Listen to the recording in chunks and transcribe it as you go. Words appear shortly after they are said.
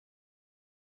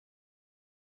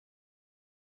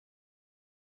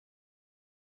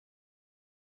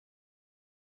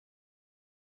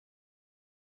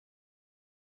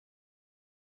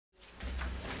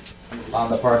on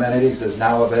the Parmenides is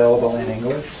now available in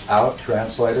English, out,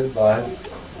 translated by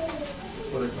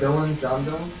What is Dillon? John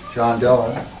Dillon? John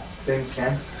Dillon. Famous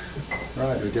gangster.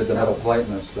 Right, who did the Middle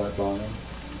Platonists, that volume.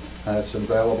 And it's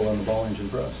available in the Bollingen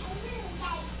Press.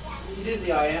 He did the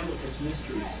Iamblichus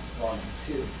Mysteries volume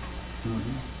too.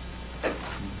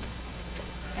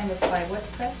 And it's by what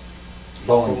press?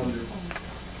 Bollingen.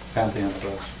 Pantheon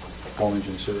Press.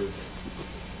 Bollingen series.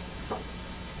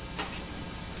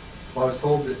 Well, I was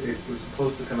told that it was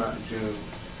supposed to come out in June,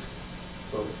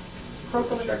 so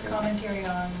Proclus check it out. commentary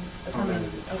on the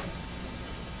Parmenides. Okay.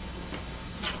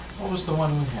 What was the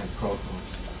one we had, Proclus?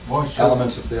 Boy, sure.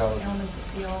 Elements of Theology. Elements of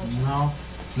theology. No.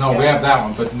 No, we have that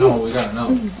one, but no, we got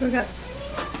another. We got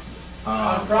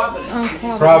On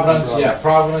Providence. Providence, yeah,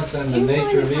 Providence and the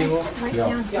Nature of Evil. right Yeah.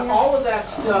 down Yeah, here. all of that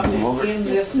stuff is in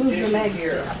this Just move your edition legs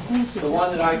here. there. Thank you. The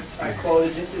one that I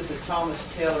quoted, this is the Thomas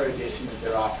Taylor edition that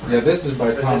they're offering. Yeah, this is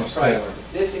by For Thomas this price. Taylor.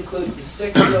 This includes the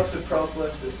 6 books of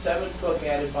Proclus, the 7th book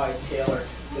added by Taylor,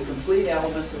 the complete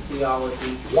elements of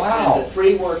theology, Wow. and the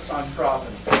 3 works on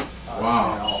Providence.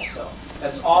 Wow. there also.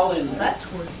 That's all in there. That's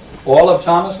worth All of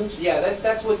Thomas's? Yeah,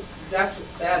 that's what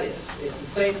that is. It's the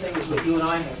same thing as what you and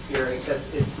I have here, except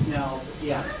it's now,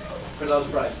 yeah, for those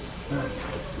prices.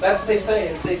 That's what they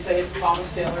say. They say it's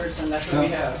Thomas Taylor's, and that's what we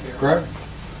have here. Great.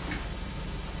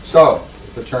 So,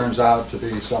 if it turns out to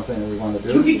be something that we want to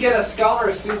You do. could get a scholar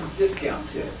or student discount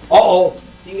too. Uh-oh.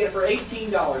 You can get it for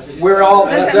 $18. We're all-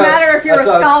 Does That's it matter if you're a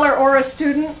that's scholar or a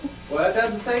student? Well, it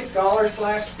doesn't say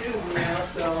scholar/student, you know,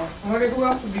 so. I wonder who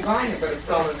else would be buying it but a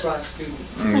scholar/student.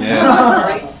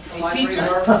 Yeah. Library,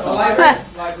 teacher.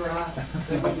 library,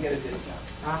 then we can get a discount.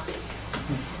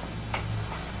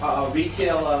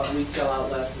 Retail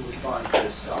outlet who would buy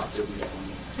this stock that we have.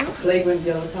 Flagrant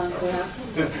dilettante, perhaps?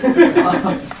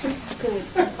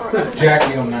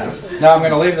 Jackie on that. Now, I'm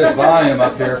going to leave this volume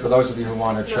up here for those of you who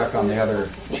want to check on the other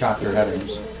chapter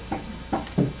headings.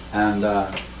 And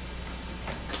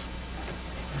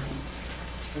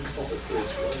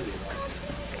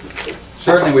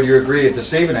certainly, would you agree that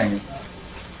this evening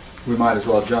we might as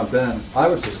well jump in? I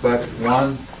would suspect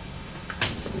 1,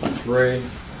 3,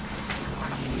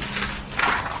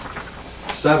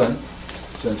 7,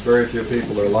 since very few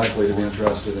people are likely to be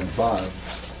interested in 5.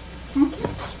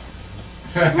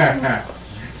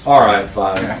 All right,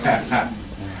 5.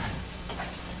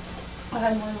 I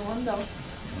had more than one though.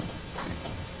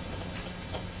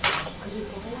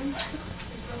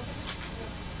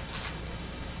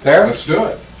 Fair? Let's do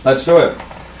it. Let's do it.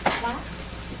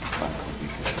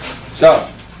 So,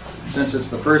 since it's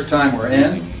the first time we're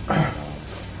in, all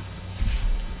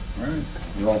right,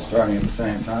 you're all starting at the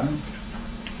same time,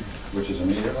 which is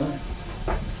immediately.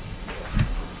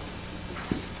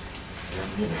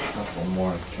 Get a couple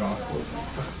more chocolate.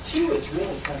 Chew is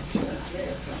really kind of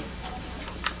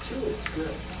chew is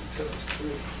good. So it's 3.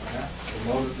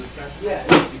 Yeah,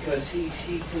 because he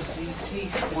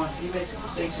makes a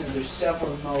distinction. There's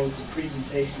several modes of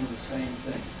presentation of the same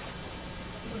thing.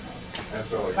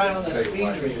 That's all. Kind of on the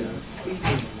speed reading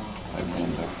model.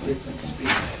 Different speed.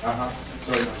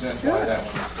 So you present why that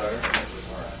one is better?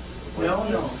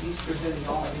 No, he's presenting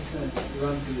all. He's going to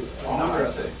run through a number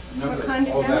of things. What kind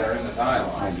of that are in the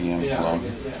dialogue. IBM Yeah. plug.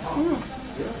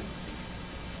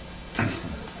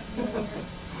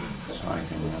 So I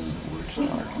can run the word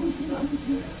start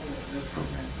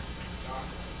program.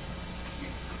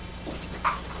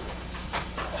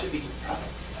 Should be some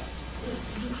products.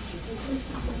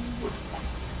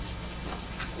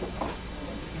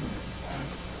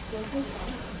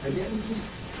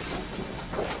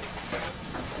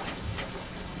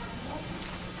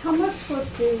 How much would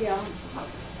the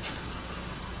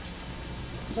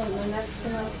next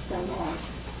semester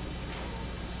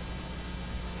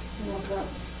the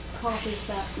copies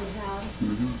that you have,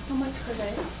 how much were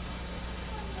they?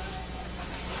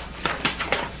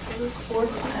 It was 4.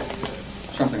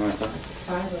 Something like that.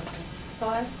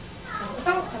 5?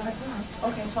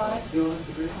 Okay, 5. You want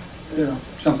to agree? Yeah,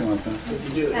 something like that. If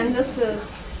you do it. And this is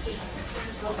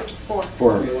 4.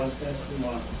 4. We want to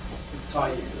tie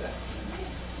you to that.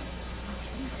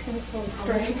 Seems so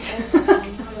strange.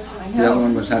 The other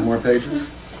one had more pages?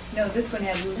 No, this one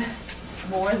had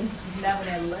more, that one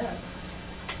had less.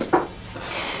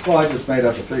 Well, I just made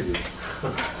up a figure.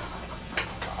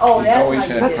 Oh, that's always how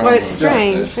you had did That's it. why it's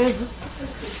strange.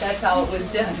 That's how it was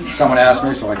done. Someone asked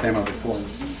me, so I came up with 4.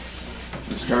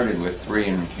 It started with 3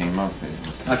 and came up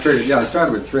with I figured, yeah, I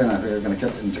started with 3, and I figured I was going to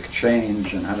get into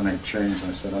change and how to make change.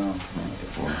 And I said, oh.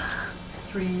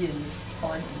 3 and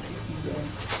 5 and 16.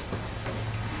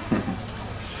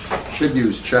 Should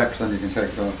use checks, then you can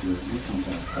take off your income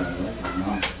tax, right?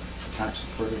 Not tax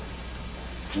free.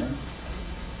 Yeah.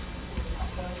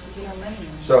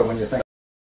 So when you think.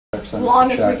 As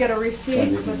long as we get a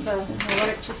receipt with the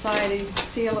Noetic Society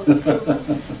seal of approval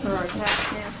for our tax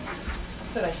stamp.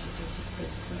 That's what I should do, just put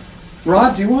it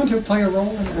Rod, do you want to play a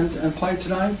role and play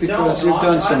tonight? Because No, you've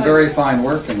done I some like- very fine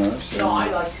work in this. No, I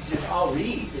like to just, I'll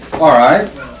read. All right.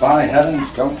 By heavens,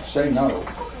 don't say no.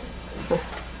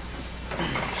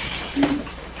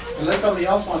 Unless somebody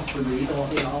else wants to read, or,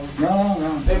 you know, No,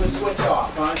 no. they would switch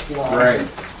off, right? Great.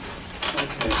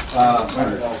 Okay. Wait a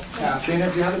minute.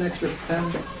 Sheena, do you have an extra pen?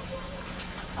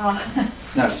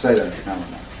 No, say that at the camera.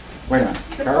 Wait a minute.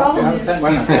 The Carol, do you have a problem pen? Wait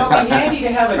a minute. It'll be handy to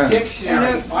have a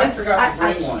dictionary. No, I forgot to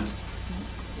bring one.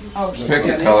 Oh, Pick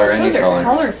a color, any those are color.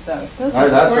 colors though. Those Oh, are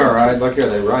that's all gorgeous. right. Look here,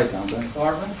 they write, don't they?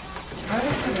 Barbara? I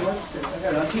don't know what's this. I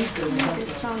got a piece of it.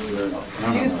 It's on No, no,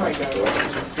 Gina's no. probably got it.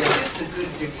 Yeah, just a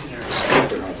good dictionary.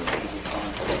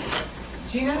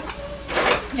 Gina?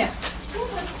 Yeah.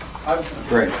 I was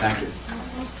Great, thank you.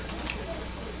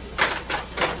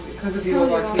 Because if you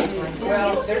look like these,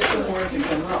 Well, there's some words that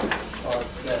come up.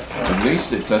 At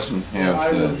least it doesn't I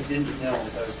have really the didn't know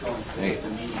as I was going through the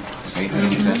meeting.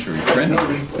 18th century No printing.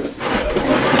 replay.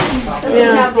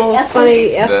 Yeah, well,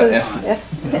 funny F The is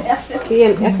F. F, B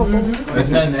and F. There's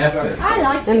none F. I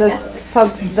like And the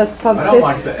pub, the pub. I don't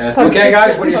like the F. Okay,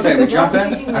 guys, what do you say? We jump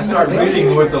in? I start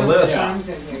reading with the list. Yeah.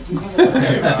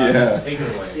 Take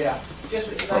it away. Yeah, just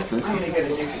like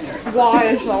communicate a dictionary. Y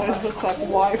is always looks like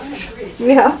wife.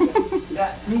 Yeah.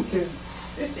 That, me too.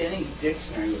 Just any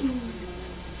dictionary.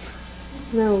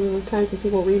 No, we were trying to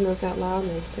people reading those out loud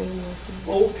and they stand there.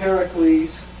 Old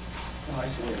Pericles. Oh, I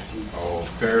see what you Oh,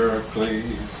 Pericles.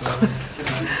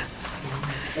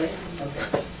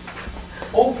 Okay.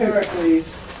 O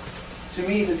Pericles, to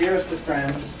me the dearest of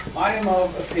friends, I am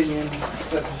of opinion that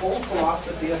the whole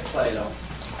philosophy of Plato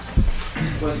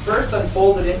was first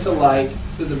unfolded into light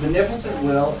through the beneficent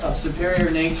will of superior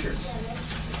natures,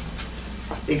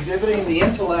 exhibiting the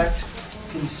intellect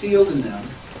concealed in them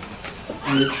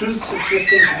and the truth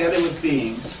subsisting together with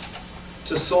beings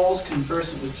to souls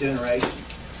conversant with generation,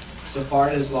 so far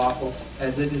as it is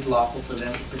lawful for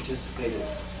them to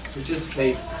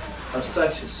participate of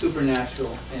such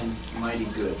supernatural and mighty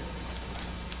good.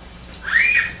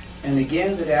 And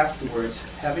again that afterwards,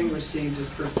 having received its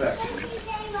perfection,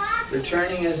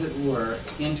 returning as it were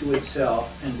into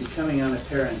itself and becoming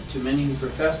unapparent to many who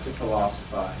profess to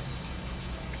philosophize,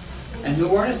 and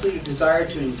who earnestly desire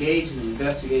to engage in the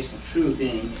investigation of true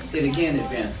being, it again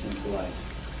advanced into light.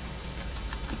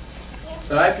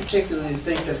 But I particularly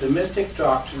think that the mystic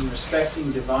doctrine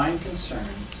respecting divine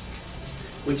concerns,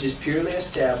 which is purely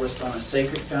established on a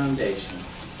sacred foundation,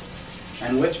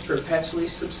 and which perpetually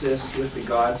subsists with the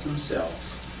gods themselves,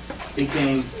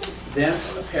 became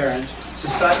thence apparent to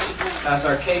such as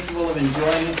are capable of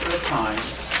enjoying it for a time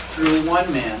through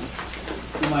one man,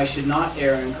 whom I should not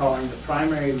err in calling the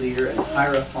primary leader and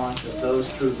hierophant of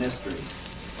those true mysteries,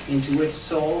 into which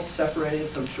souls separated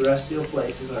from terrestrial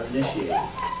places are initiated,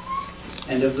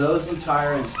 and of those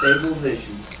entire and stable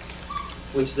visions,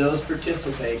 which those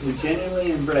participate who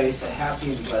genuinely embrace a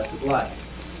happy and blessed life.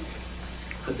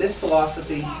 But this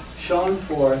philosophy shone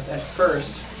forth at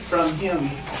first from him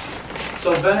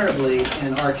so venerably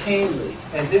and arcanely,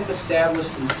 as if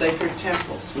established in sacred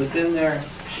temples within their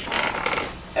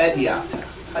adiata.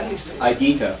 How do you say that?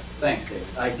 Idita Thanks, David.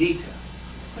 Idita.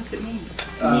 What's it mean?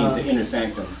 means the inner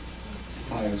sanctum.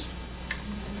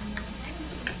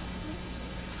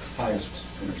 Highest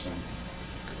inner sanctum.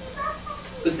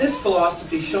 But this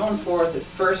philosophy shone forth at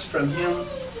first from him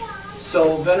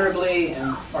so venerably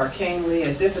and arcanely,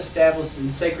 as if established in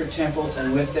sacred temples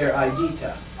and with their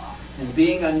idita, and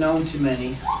being unknown to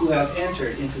many who have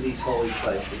entered into these holy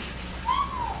places,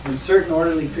 in certain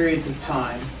orderly periods of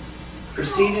time,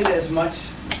 proceeded as much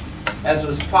as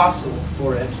was possible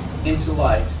for it into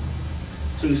light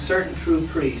through certain true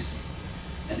priests,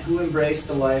 and who embraced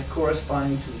the life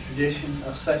corresponding to the tradition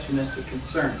of such mystic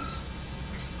concerns.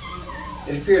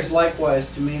 It appears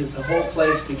likewise to me that the whole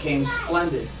place became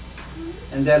splendid,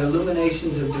 and that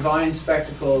illuminations of divine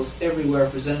spectacles everywhere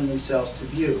presented themselves to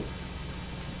view.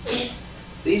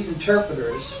 These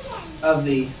interpreters of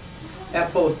the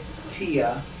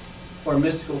apotia, or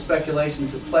mystical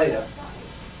speculations of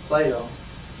Plato,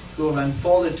 who have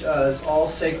unfolded to us all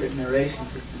sacred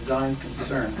narrations of design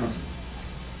concerns,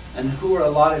 and who are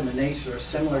allotted in nature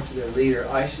similar to their leader,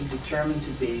 I should determine to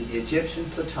be the Egyptian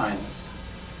Plotinus,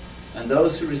 and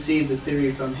those who received the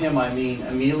theory from him, I mean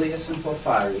Aemilius and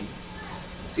Porphyry,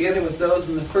 together with those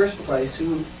in the first place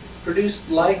who produced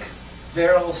like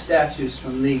veritable statues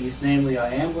from these, namely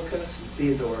Iamblichus and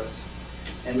Theodorus,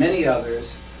 and many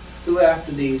others, who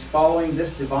after these, following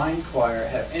this divine choir,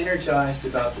 have energized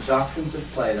about the doctrines of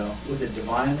Plato with a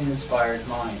divinely inspired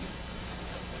mind.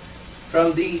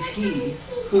 From these he,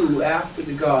 who after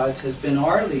the gods has been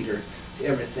our leader to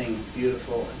everything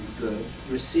beautiful and good,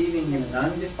 receiving in an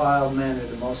undefiled manner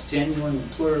the most genuine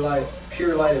and pure light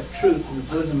of truth in the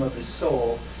bosom of his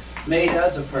soul, made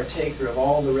us a partaker of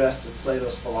all the rest of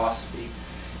Plato's philosophy,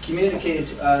 communicated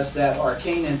to us that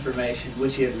arcane information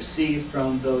which he had received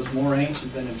from those more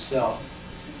ancient than himself,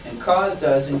 and caused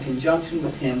us, in conjunction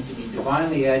with him, to be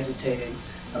divinely agitated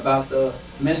about the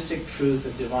mystic truth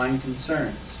of divine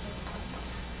concerns.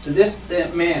 To this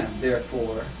man,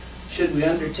 therefore, should we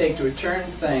undertake to return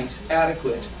thanks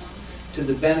adequate to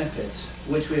the benefits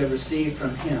which we have received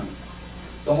from him,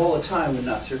 the whole of time would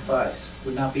not suffice,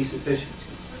 would not be sufficient.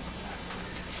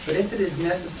 But if it is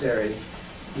necessary,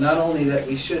 not only that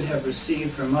we should have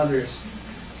received from others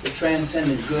the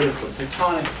transcendent good of the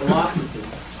Platonic philosophy,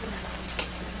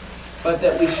 but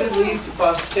that we should leave to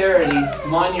posterity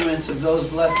monuments of those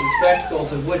blessed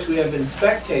spectacles of which we have been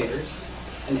spectators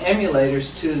and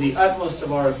emulators to the utmost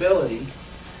of our ability,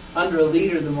 under a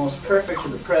leader the most perfect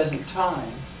of the present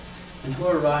time, and who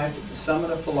arrived at the summit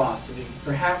of philosophy,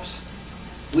 perhaps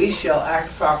we shall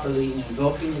act properly in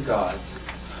invoking the gods,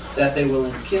 that they will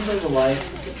enkindle the light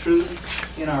of the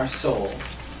truth in our soul,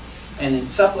 and in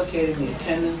supplicating the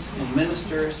attendants and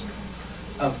ministers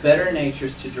of better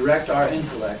natures to direct our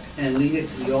intellect and lead it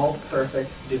to the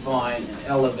all-perfect, divine, and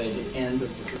elevated end of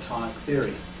the Platonic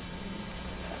theory.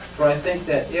 For I think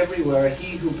that everywhere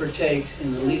he who partakes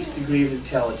in the least degree of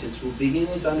intelligence will begin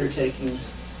his undertakings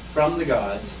from the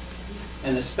gods,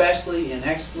 and especially in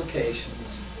explications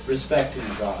respecting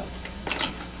the gods.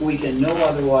 We can no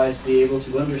otherwise be able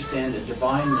to understand a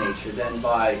divine nature than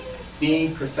by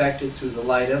being perfected through the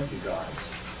light of the gods,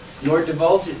 nor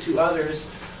divulge it to others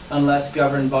unless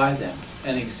governed by them,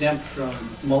 and exempt from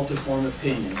multiform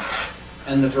opinions,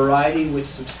 and the variety which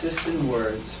subsists in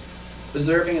words,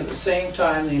 preserving at the same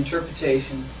time the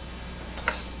interpretation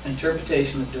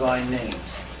of divine names.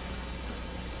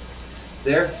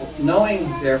 Therefore, knowing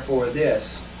therefore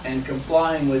this, and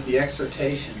complying with the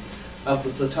exhortation of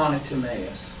the Platonic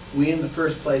Timaeus, we in the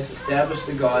first place establish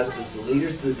the gods as the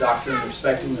leaders of the doctrine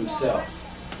respecting themselves.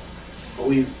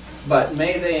 But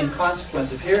may they, in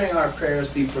consequence of hearing our prayers,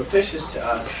 be propitious to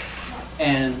us,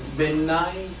 and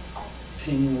benignly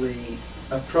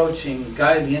approaching,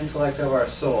 guide the intellect of our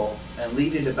soul, and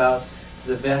lead it about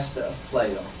the Vesta of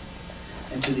Plato,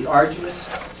 and to the arduous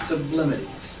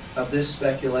sublimities of this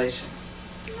speculation,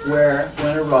 where,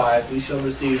 when arrived, we shall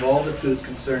receive all the truth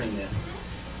concerning them,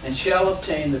 and shall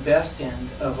obtain the best end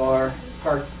of our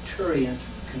parturient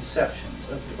conceptions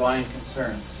of divine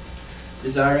concerns,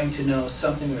 desiring to know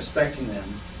something respecting them,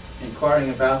 inquiring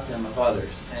about them of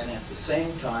others, and at the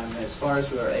same time, as far as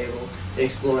we are able,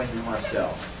 exploring them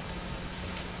ourselves.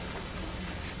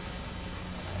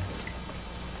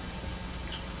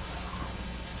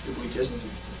 Did we just...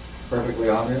 Perfectly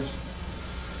obvious?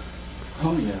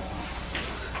 Oh, yeah.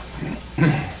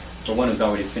 The one who's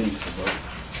already finished the book.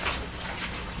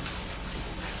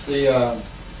 The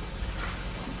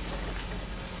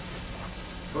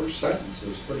first sentence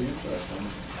is pretty interesting.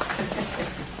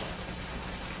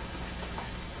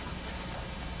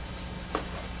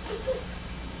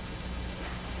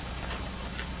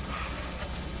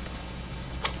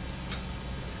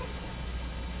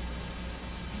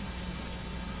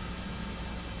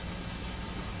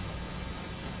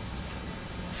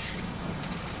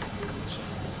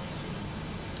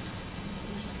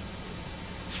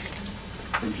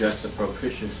 Suggests a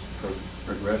propitious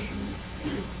progression.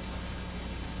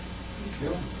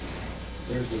 Yeah.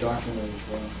 There's the doctrine of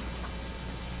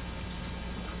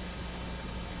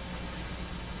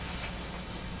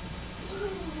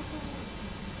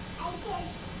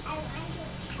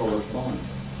overflowing.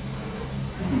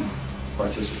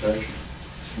 Participation.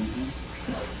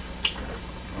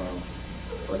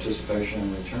 Participation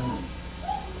in return.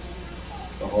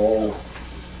 The whole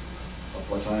of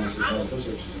Plotinus'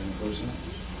 metaphysics is in the first sentence.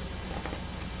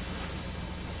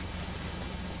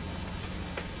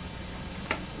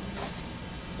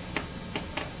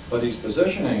 But he's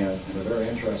positioning it in a very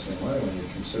interesting way when you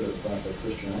consider the fact that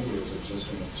Christianity is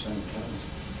existing at the same time.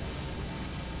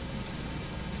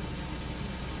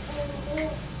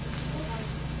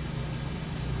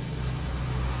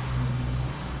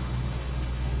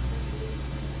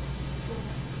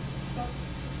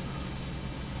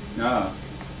 Ah,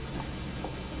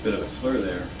 bit of a slur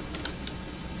there.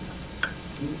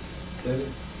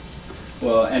 David?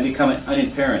 Well, and become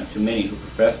unapparent to many who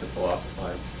profess to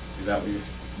philosophize. Is that what you're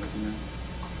looking at?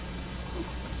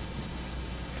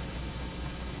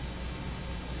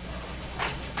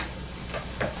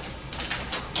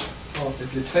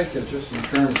 if you take it just in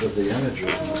terms of the images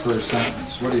in the first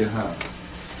sentence, what do you have?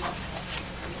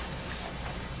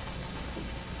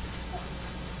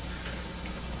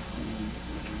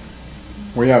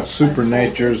 We have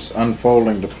supernatures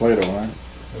unfolding to Plato, right?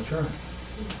 That's right.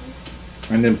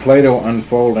 And then Plato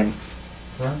unfolding.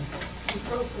 Right.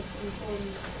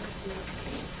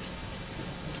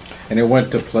 And it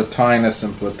went to Plotinus,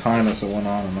 and Plotinus, it went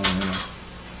on and on,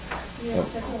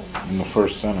 in the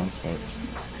first sentence.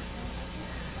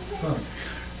 Huh.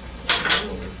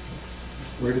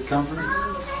 Where did it come from?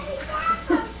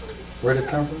 Where did it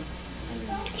come from?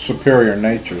 Superior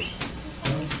natures.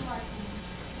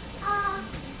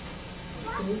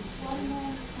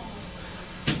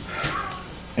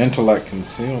 Intellect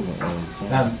concealed.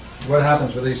 And what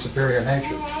happens with these superior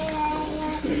natures?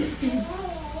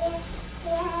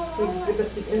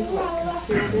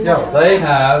 Yeah, they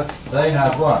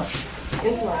have what?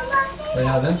 Intellect. They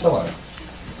have intellect.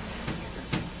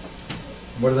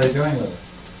 What are they doing with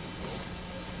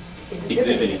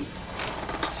Exhibiting.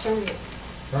 Showing it. it?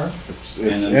 Right? It's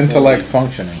And intellect unfolding.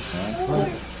 functioning, right?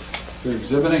 Right. They're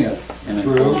exhibiting it And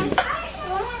through unfolding.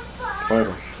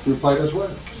 Plato. Plato's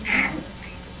words.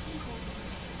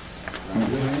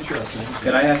 Really interesting.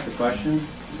 Could I ask a question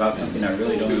about something I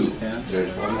really don't understand?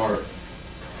 There's one more.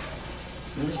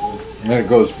 And then it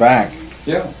goes back.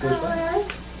 Yeah, goes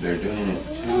back. They're doing it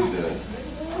to the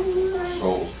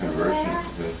soul's conversion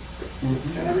to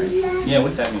the generation. Yeah,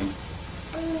 what's that mean?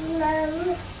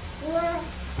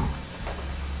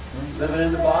 Living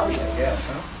in the body, I guess,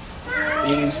 huh?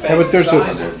 Being in space Yeah, but there's and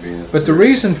time. They're being- But the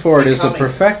reason for it is the Becoming. I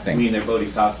perfecting. mean, they're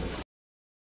bodhisattvas.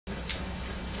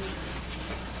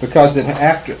 Because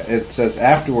it says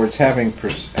afterwards, having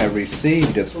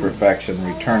received its perfection,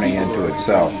 returning into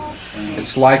itself.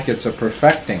 It's like it's a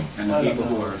perfecting. And the people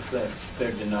who are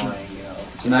They're denying,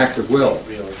 It's an act of will.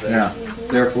 realization Yeah.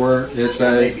 Therefore, it's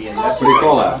a, Maybe a what do you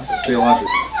call that? Theological.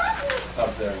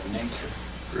 of their nature.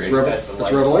 Great. That's the It's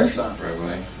light of the revelation. sun.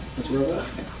 Revelation. It's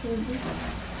revelation.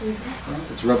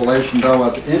 It's revelation, though,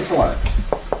 of intellect.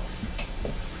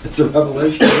 It's a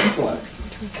revelation of intellect.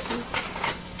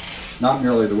 Not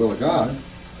merely the will of God,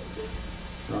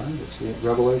 right? It's the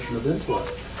revelation of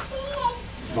intellect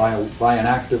by an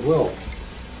act of will.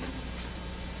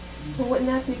 Well, wouldn't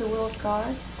that be the will of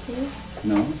God, too?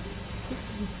 No.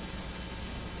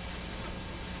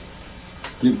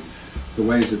 The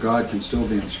ways of God can still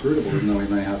be inscrutable, even though He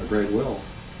may have a great will.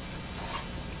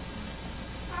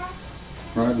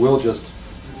 Right? Will just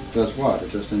does what?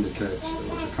 It just indicates that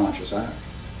it's a conscious act.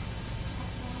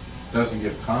 Doesn't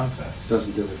give context.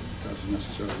 Doesn't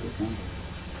necessarily give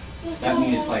context. That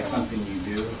means it's like something you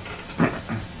do.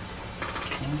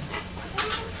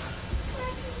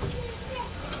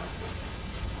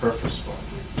 Purposeful.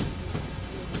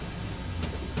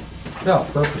 Yeah,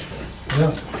 purposeful.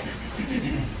 Yeah.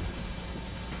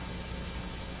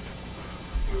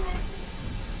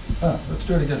 Let's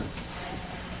do it again.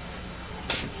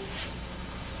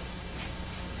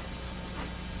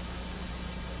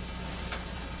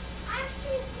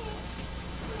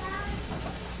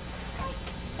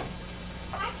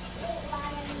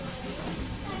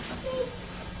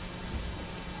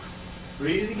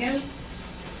 Read it again?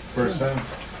 First sentence.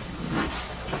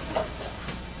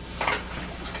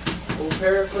 Old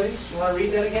Pericles, you want to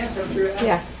read that again? Is that what you're at?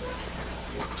 Yeah.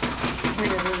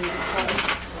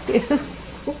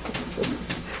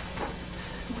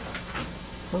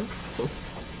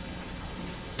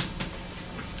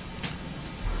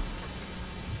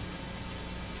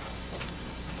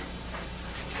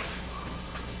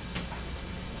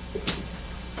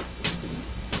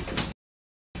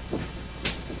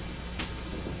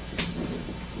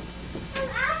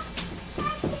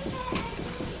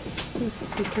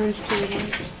 He turns to the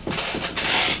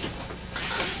right.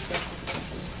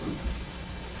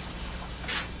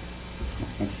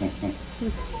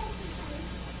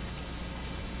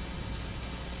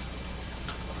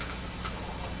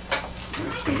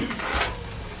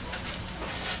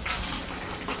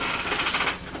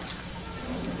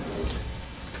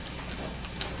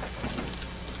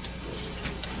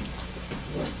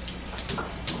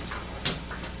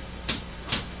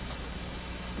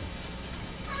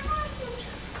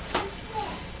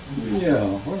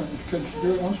 Yeah. Could you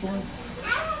do it once more?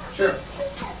 Sure.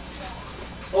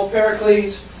 O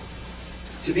Pericles,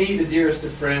 to me the dearest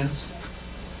of friends,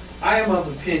 I am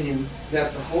of opinion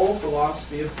that the whole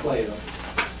philosophy of Plato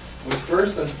was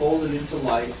first unfolded into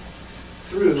light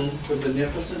through the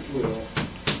beneficent will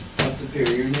of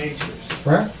superior natures.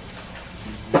 Right?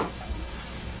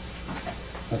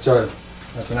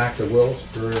 That's an act of will,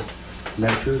 superior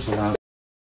natures allowed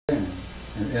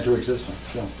into existence.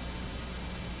 Yeah.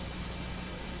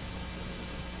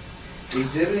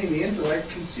 exhibiting the intellect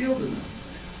concealed in them,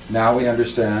 Now we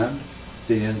understand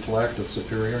the intellect of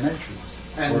superior natures.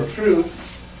 and the truth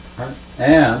Right?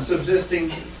 And,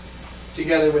 subsisting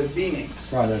together with beings.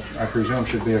 right, that I presume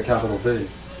should be a capital V.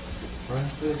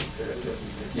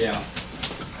 Yeah.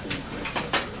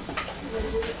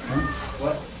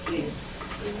 What?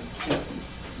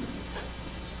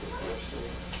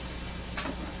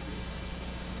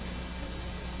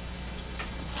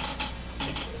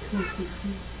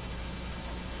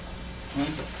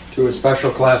 To a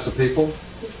special class of people.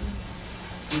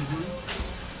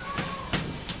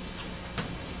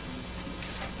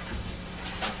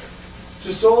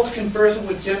 To souls conversant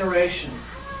with generation.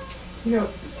 You know,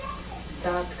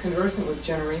 that conversant with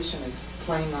generation is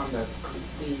playing on the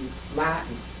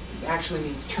Latin. It actually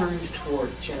means turned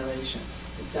towards generation.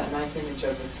 It's that nice image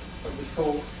of the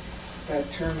soul. That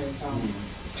term is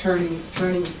turning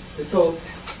the souls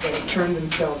that have turned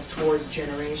themselves towards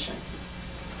generation.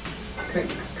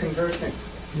 Conversant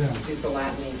is the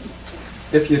Latin meaning.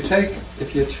 If you take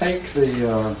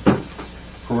the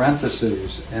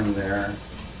parentheses in there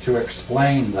to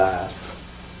explain that,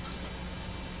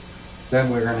 then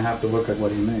we're going to have to look at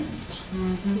what he means.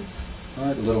 All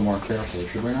right, a little more carefully,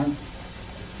 should we not?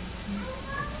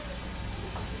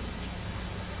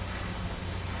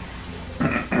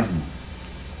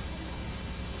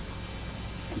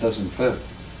 It doesn't fit.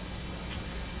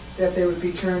 That they would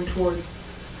be turned towards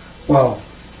Well,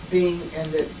 being, and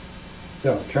that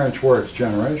yeah, turn towards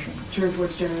generation. turned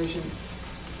towards generation.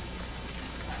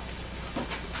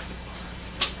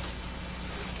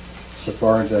 So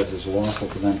far as it is lawful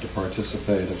for them to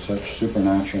participate of such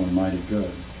supernatural and mighty good.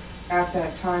 At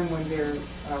that time when they're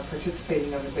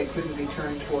participating of it, they couldn't be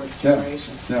turned towards Yeah.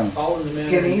 generation. Yeah. All in the manner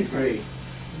Skinny. and degree.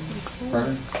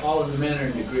 Pardon? All in the manner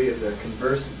and degree of their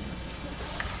conversantness.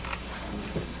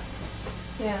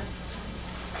 Yeah.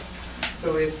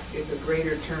 So if a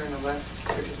greater turn, a less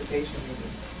participation,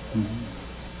 maybe.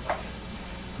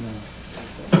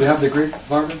 Do you have the Greek,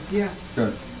 Barbara? Yeah.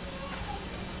 Good.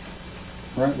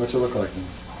 All right, what's it look like then?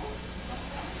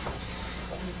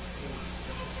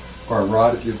 Or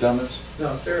Rod, if you've done this?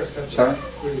 No, Sarah's got the Sorry?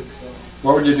 Greek, so.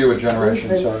 What would you do with generation,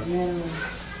 sorry? Yeah.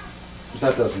 Because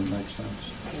that doesn't make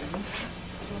sense.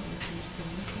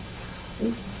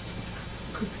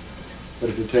 But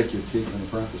if you take your keep in the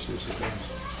parentheses, it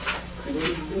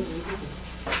does.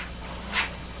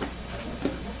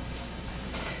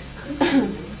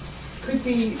 Could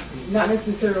be not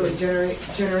necessarily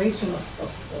generation.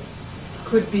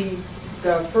 Could be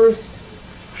the first.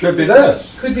 Should be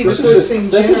this. Could be This the is first a- thing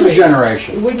This is a generated. It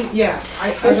generation. wouldn't. Yeah.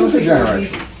 I This don't is a think it would be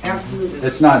generation. absolutely.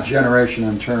 It's not generation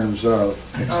in terms of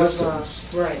existence.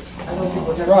 Right. I don't think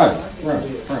we'll have.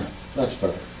 Right. That's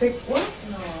better. Think what?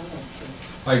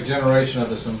 Like generation of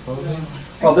the symposium?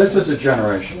 Well, this is a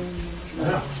generation.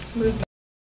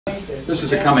 This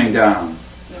is a coming down.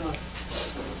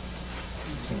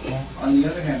 On the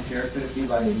other hand, Pierre, could it be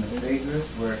like in the Phaedrus,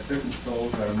 where certain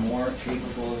souls are more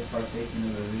capable of partaking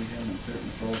of the region and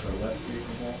certain souls are less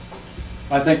capable?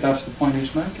 I think that's the point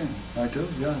he's making. I do,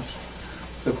 yes.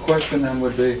 The question then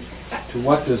would be, to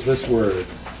what does this word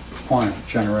point,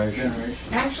 generation?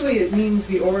 Actually, it means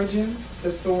the origin,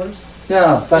 the source.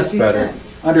 Yeah, that's The better. descent.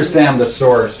 Understand the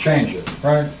source, change it,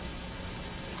 right?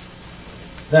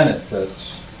 Then it fits.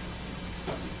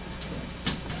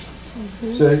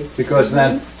 See? Because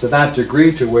then, to that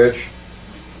degree to which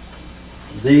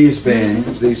these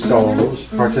beings, these souls,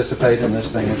 participate in this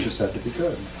thing which is said to be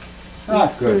good.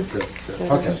 Ah, good.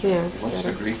 Okay. Yeah. What's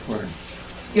the Greek word?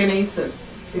 Genesis.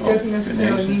 It doesn't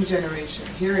necessarily genesis. mean generation.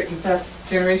 Here, in fact,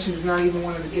 generation is not even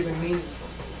one of the given meanings.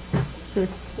 Well,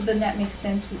 then that makes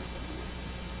sense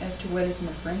as to what is in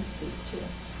the parentheses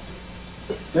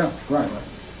too. Yeah, right.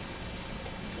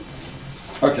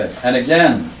 Okay, and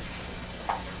again,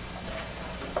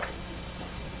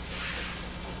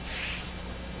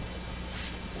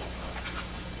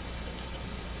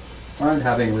 right,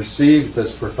 having received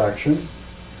this perfection,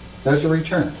 there's a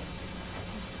return.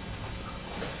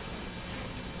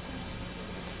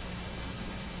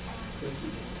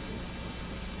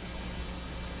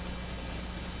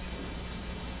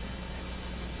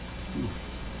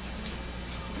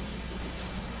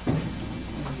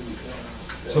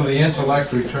 So the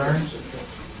intellect returns?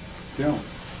 Yeah,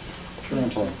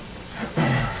 sure.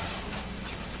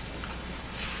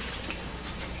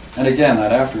 And again,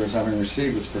 that afterwards, having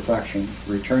received its perfection,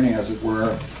 returning, as it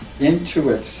were, into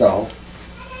itself,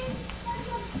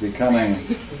 becoming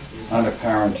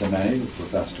unapparent to many who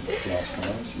profess to be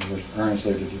philosophers, and wish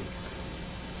earnestly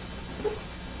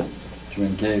to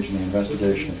engage in the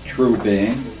investigation of true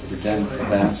being, it again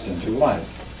advanced into life.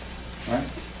 Right?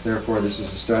 Therefore, this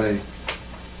is a study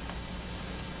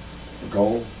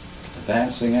goal,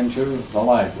 advancing into the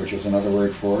light, which is another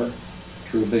word for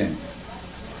true being.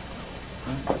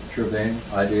 True being,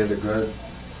 idea of the good,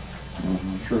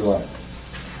 true light.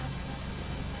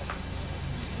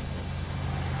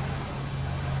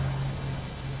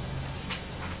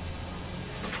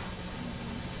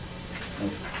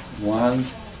 One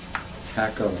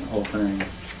heck of an opening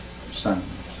sentence.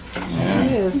 Yeah.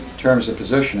 It is. In terms of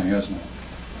positioning, isn't it?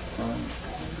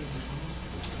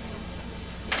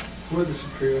 Who are the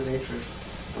superior natures?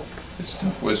 This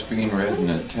stuff was being read in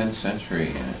the 10th century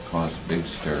and it caused a big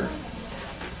stir.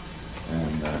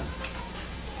 And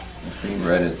it's being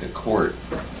read at the court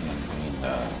in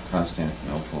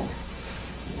Constantinople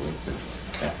with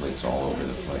the Catholics all over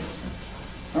the place.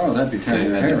 Oh, that'd be They turning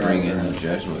your had to hair bring out in there. the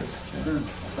Jesuits. too.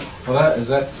 Well, is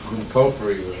that when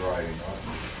Popery was writing?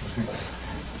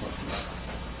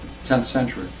 10th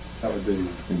century. That would be.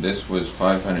 And this was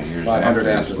 500 years 500 after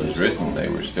after this was this. written. They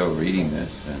were still reading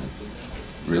this and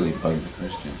it really bugged the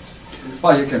Christians.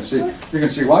 Well, you can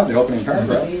see why the opening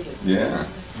paragraph. Yeah.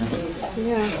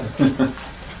 Yeah.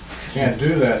 Can't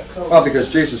do that. Well, because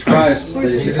Jesus Christ,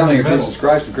 the He's coming in of the Jesus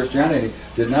Christ in Christianity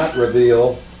did not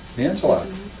reveal the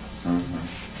intellect.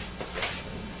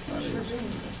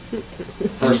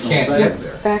 Personal can't saving. get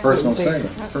there. Back Personal when saving.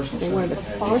 Personal they wanted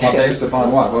saving. a Well, scholarship. based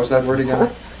upon what? What was that word again?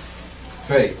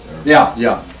 Faith. Or Yeah.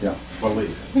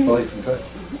 belief. Belief and faith.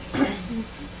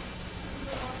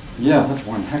 Yeah, that's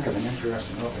one heck of an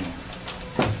interesting opening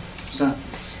sentence.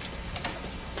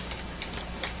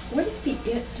 What is the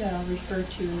it referred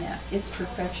to in that? Its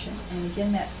perfection. And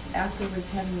again, that afterwards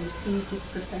having received its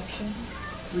perfection,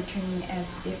 returning as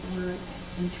it were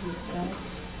into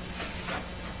itself.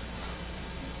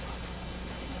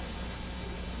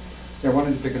 Yeah, why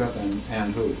don't you pick it up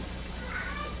and who?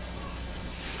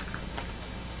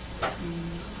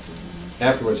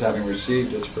 Afterwards, having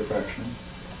received its perfection.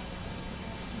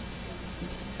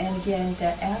 And again,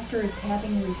 that after it's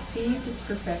having received its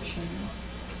perfection,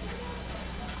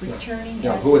 returning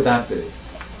Yeah, as... who would that be?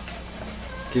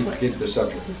 Keep the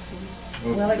subject.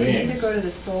 Well, it can either go to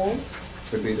the souls.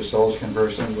 Could be the souls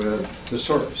conversing with the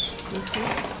source.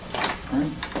 Right?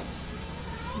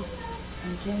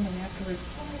 Again, and afterwards,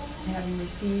 having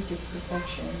received its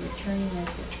perfection, returning as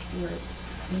it were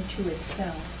into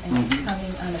itself, and Mhm.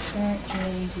 becoming unapparent to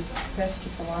many who profess to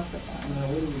philosophize. Now,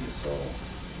 what would be the soul?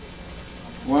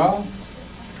 Well,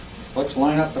 let's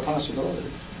line up the possibility.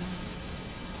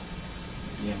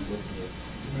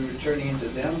 We're returning into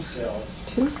themselves.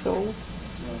 Two souls.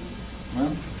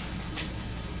 Well,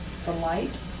 The light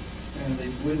And they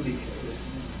wouldn't be, is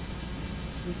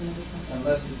another concept.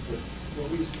 unless it's the,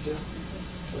 what were you suggesting?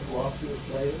 The philosophy of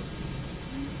Plato?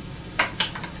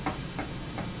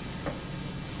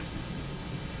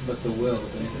 But the will,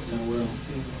 the innocent will.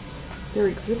 They're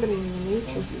exhibiting the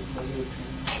nature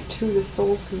to the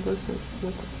souls conversing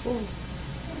with the souls.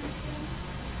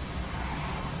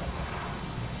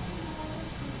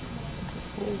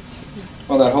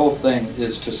 well, that whole thing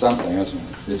is to something, isn't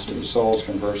it? It's to the souls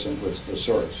conversing with the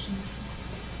source.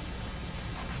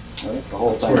 Right? The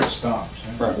whole That's thing. where it stops.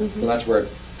 Yeah. Right. So that's where it.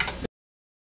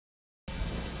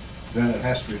 Then it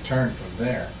has to return from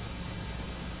there.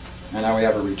 And now we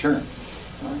have a return.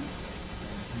 Right?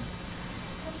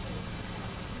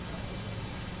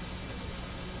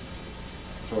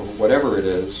 So whatever it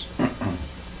is,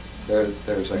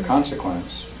 there's a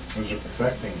consequence. There's a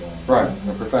perfecting going on. Right,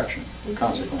 a perfection, a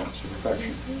consequence, a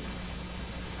perfection.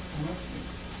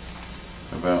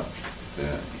 About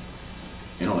the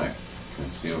intellect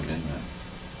concealed in that.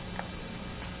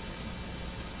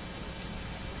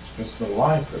 It's the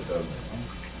life that does it.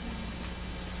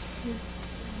 Huh?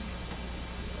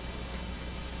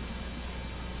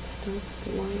 Starts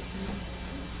with the light.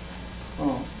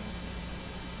 Oh,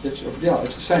 it's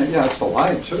it's the same. Yeah, it's the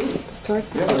light too.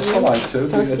 Starts with Yeah, it's the light too.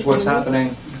 It's what's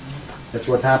happening. It's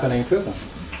what's happening to them.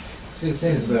 See, it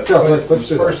seems that Sure, when it let's was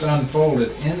do that. first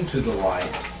unfolded into the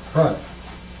light Right.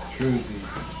 through the...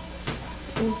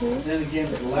 Mm-hmm. Then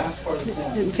again, the last part of the It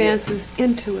sentence. advances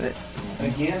into it.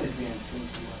 Again, advances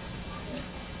into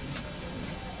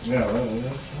Yeah, really,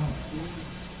 that's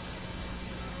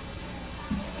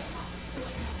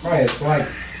right. Right, it's like...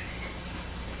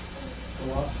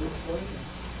 philosophy of Plato.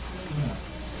 Yeah.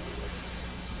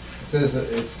 It says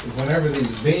that it's whenever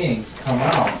these beings come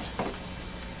out,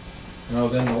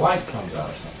 then the light comes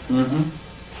out. Mm-hmm.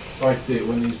 It's like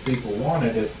when these people want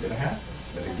it, it happens.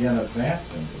 It again advances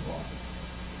into the light.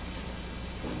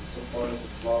 So far as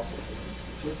it's lawful for them to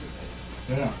participate.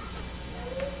 Yeah.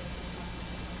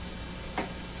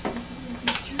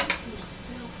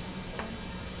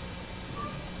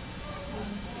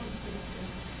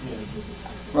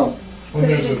 Well, When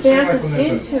it advances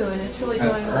into, and it's really an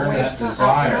going away earnest from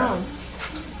desire. down.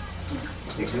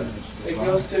 It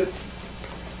goes to,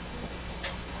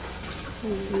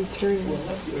 Return.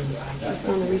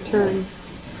 On the return.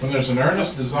 When there's an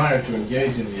earnest desire to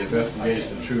engage in the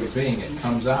investigation of true being, it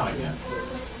comes out again.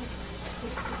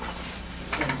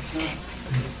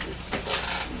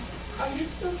 Are you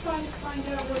still trying to find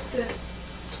out what the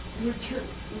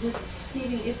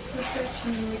receiving its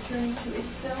perfection and returning to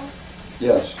itself?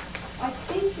 Yes. I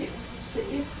think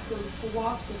it's the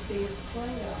philosophy of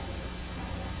Plato.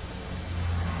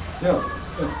 Yeah,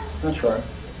 that's right.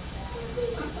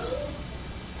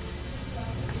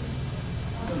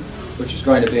 Which is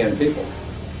going to be in people,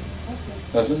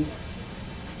 doesn't it?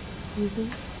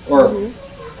 Mm-hmm. Or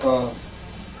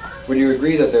would you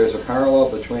agree that there's a parallel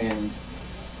between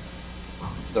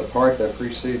the part that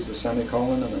precedes the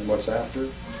semicolon and then what's after?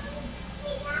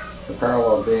 The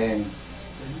parallel being,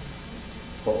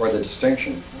 or the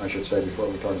distinction, I should say, before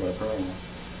we talk about parallel.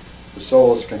 The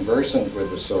soul is conversant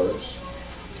with the source,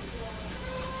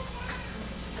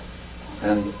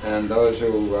 and those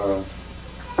who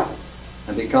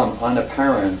and become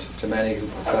unapparent to many who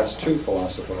profess to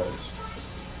philosophize.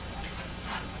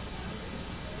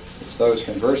 It's those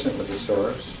conversant with the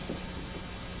source,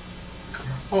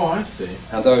 Oh, I see.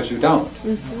 and those who don't.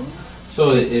 Mm-hmm.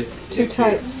 So if Two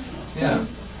types. Yeah.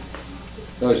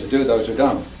 Those who do, those who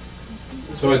don't.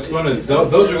 So it's going to,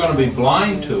 those are going to be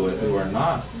blind to it who are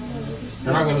not.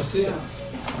 They're not going to see it.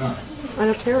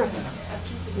 Unapparent.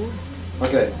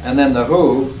 Okay, and then the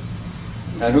who,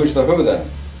 and who's the who then?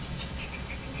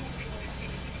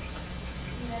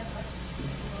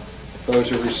 Those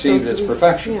who received its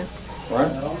perfection, Yeah.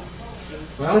 right? no,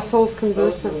 Well, The soul's those are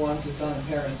conversant. the ones that's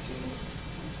unapparent to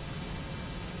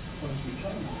what it's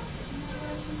becoming.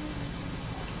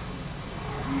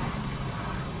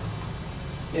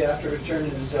 Yeah, after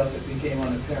returning to self, it became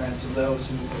unapparent to those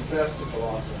who professed to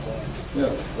philosophize.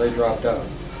 Yeah, they dropped out.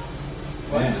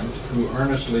 and who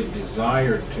earnestly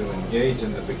desired to engage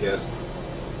in the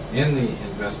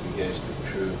investigation of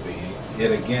true being,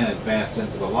 it again advanced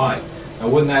into the light. Now,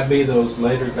 wouldn't that be those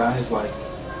later guys like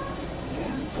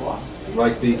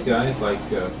these guys, like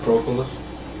Proclus?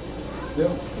 Yeah.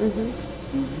 Mm-hmm.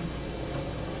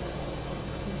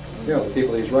 Yeah, the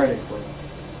people he's writing for.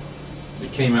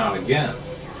 It came out again.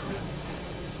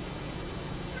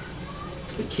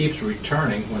 It keeps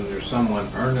returning when there's someone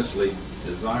earnestly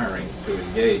desiring to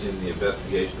engage in the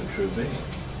investigation of true being.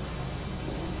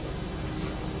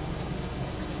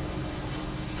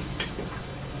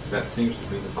 That seems to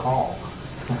be the call.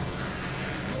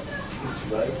 That's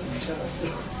right. You shall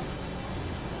see.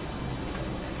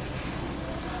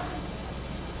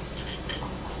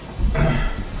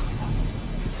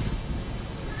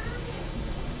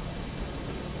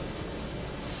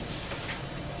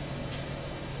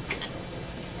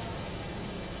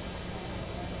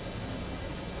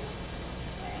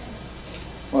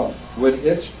 Well, would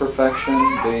its perfection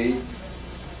be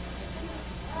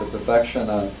the perfection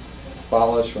that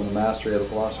follows from the mastery of the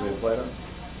philosophy of Plato?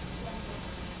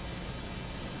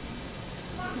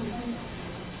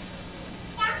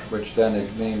 Which then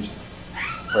it means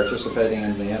participating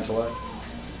in the intellect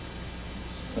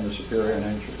and the superior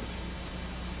natures.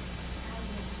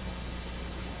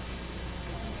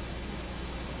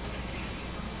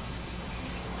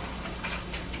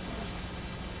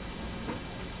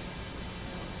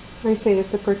 I say it's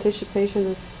the participation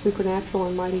of supernatural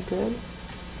and mighty good.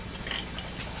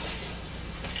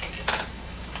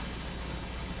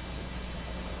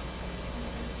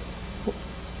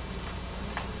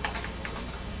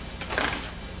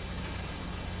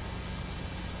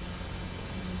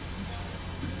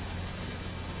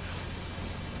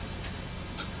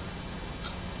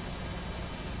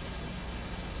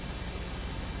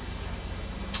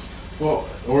 Well,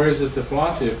 or is it the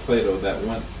philosophy of Plato that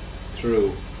went through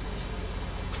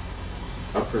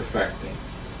a perfecting?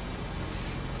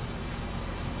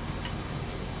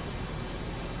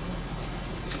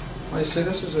 Well, you see,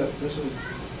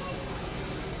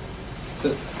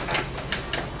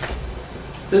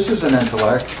 this is an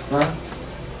intellect, right?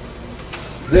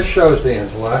 This shows the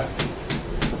intellect.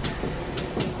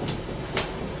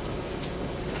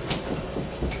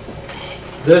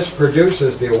 This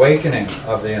produces the awakening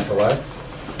of the intellect.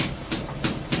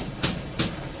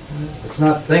 It's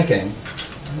not thinking.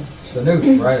 It's the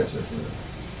new, right?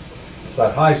 It's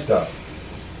that high stuff.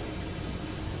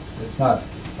 It's not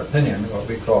opinion, what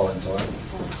we call intellect.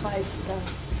 High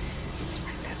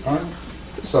stuff. All right?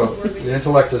 So the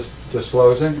intellect is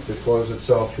discloses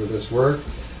itself through this work.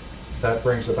 That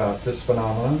brings about this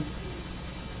phenomenon.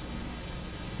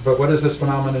 But what does this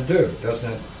phenomenon do?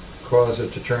 Doesn't it cause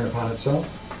it to turn upon itself?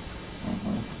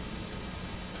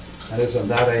 And isn't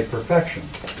that a perfection?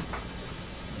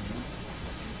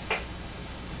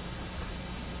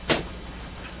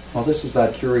 Well, this is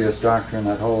that curious doctrine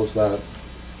that holds that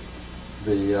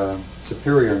the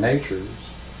superior natures,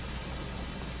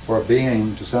 or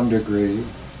being to some degree,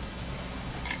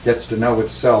 gets to know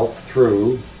itself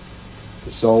through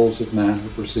the souls of men who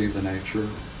perceive the nature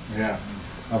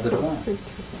of the divine.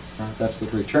 Right? That's the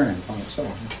returning upon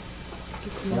itself.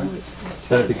 Right?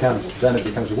 Then it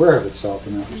becomes aware of itself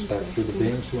in that respect through the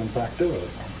beings who in fact do it.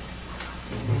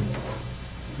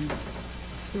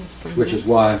 Which is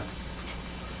why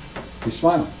he's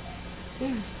smiling.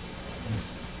 Yeah.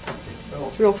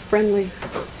 It's real friendly.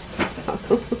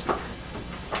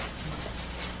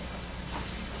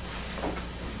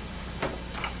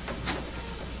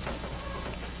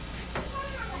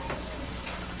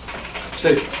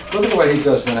 See, look at the way he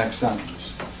does the next sentence.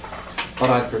 But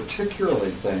I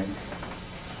particularly think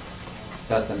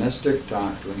that the mystic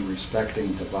doctrine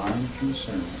respecting divine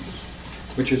concerns,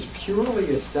 which is purely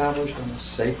established on a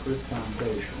sacred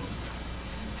foundation,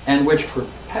 and which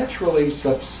perpetually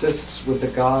subsists with the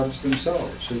gods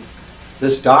themselves. See,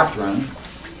 this doctrine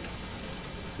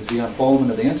is the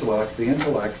unfoldment of the intellect. The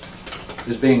intellect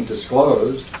is being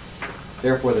disclosed,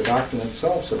 therefore the doctrine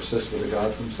itself subsists with the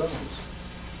gods themselves.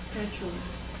 Perpetually.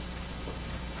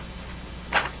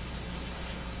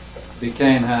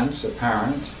 Became hence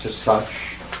apparent to such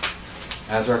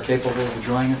as are capable of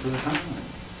enjoying it for the time.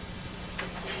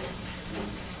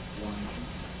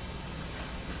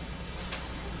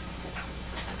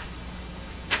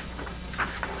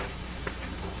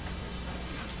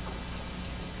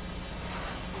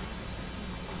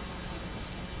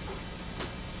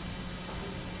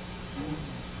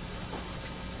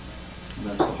 And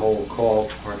that's the whole call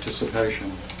to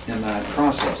participation in that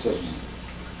process, isn't it?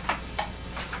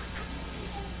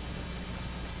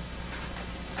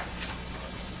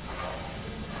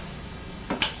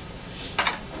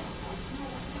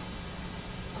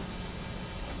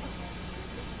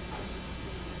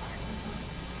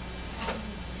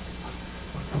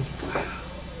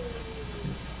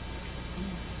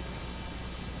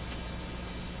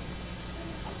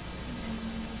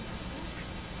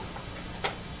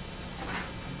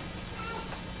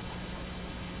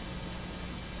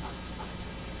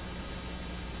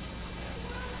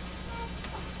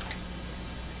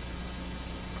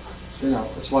 You know,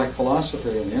 it's like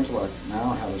philosophy and the intellect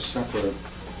now have a separate,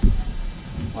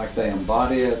 like they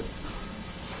embody it,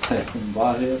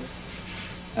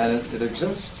 and it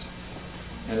exists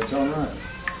in its own right.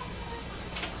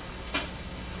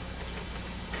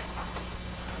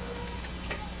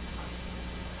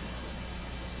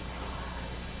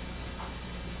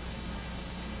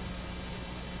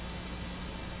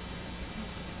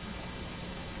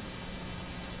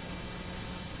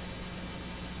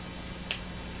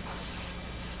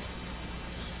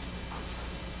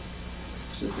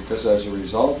 Because as a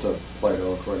result of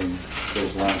Plato, according to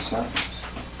his last sentence,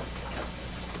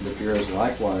 it appears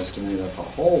likewise to me that the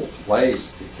whole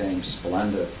place became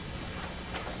splendid,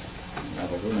 and that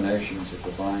illuminations of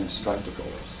divine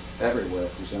spectacles everywhere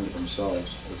presented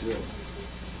themselves with you.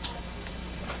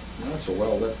 And that's a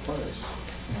well-lit place.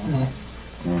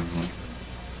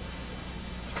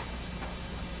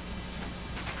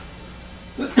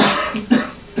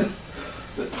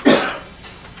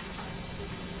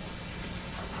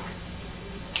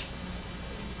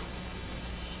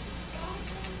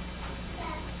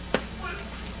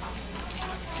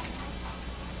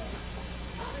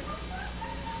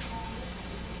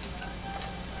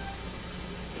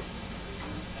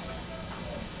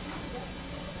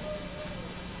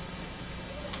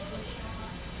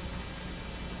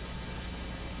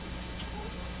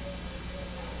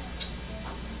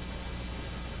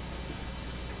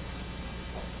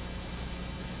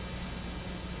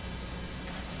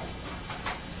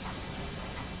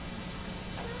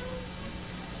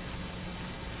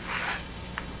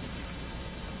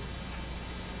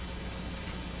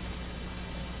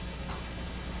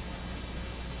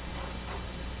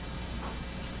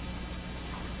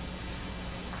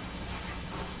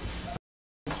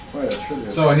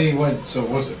 So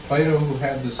was it Plato who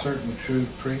had the certain shrewd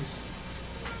priest?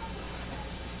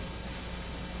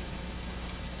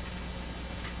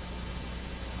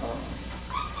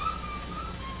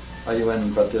 Are you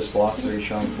in but this philosophy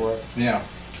shown forth? Yeah.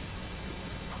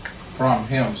 From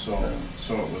him, so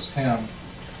it was him,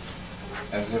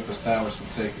 as if established in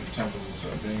sacred temples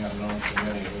being unknown to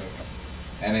many who,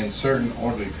 and in certain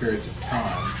orderly periods of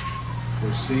time,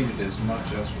 proceeded as much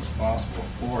as was possible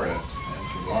for it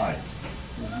and to light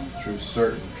through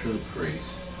certain true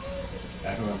priests,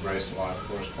 and who embrace a lot of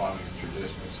corresponding tradition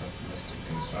of such mystic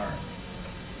concern.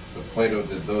 But Plato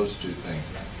did those two things.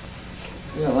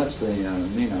 Yeah, that's the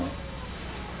Meno.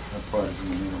 That part is in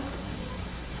the Meno.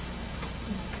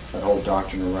 That whole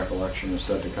doctrine of recollection is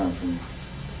said to come from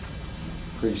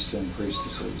priests and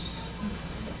priestesses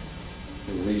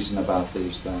who reason about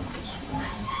these things.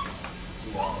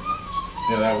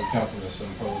 Yeah, that would come from the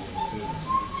symposium too.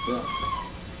 Yeah.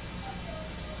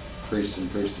 Priests and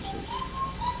priestesses.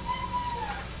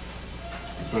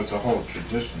 So it's a whole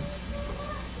tradition.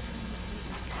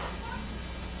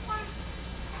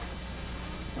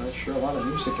 Well, there's sure a lot of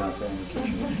music out there in the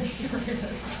kitchen.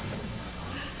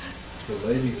 The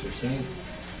ladies are singing.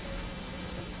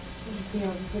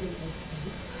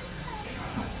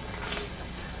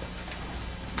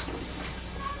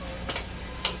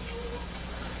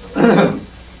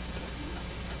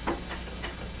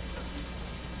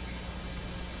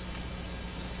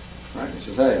 Right, he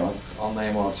says, hey, I'll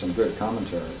name off some good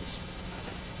commentaries.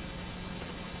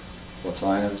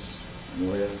 Plotinus,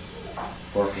 Amulius,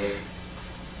 Proclus,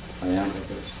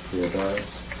 Hierophantic, Theodorus.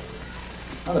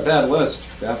 Not a bad list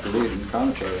after reading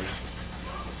commentaries.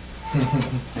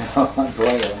 On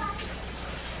Plato.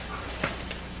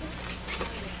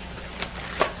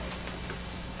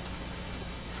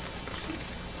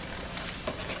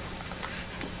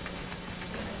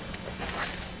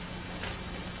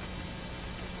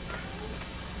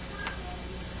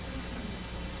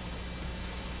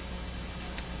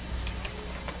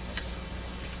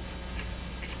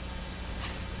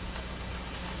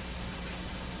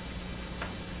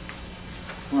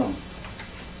 Well,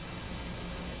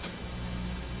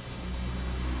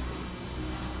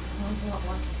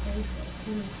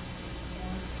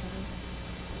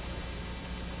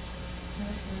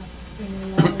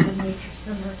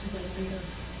 Similar to the leader.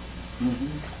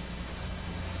 mm-hmm.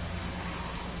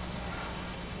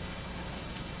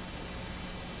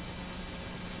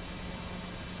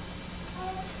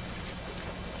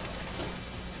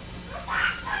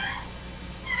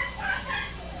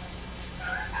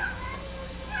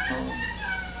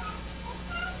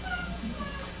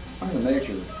 One of the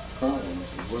major problems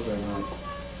is whether or not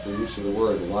the use of the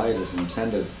word light is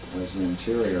intended as an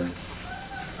interior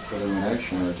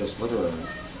illumination or just literary.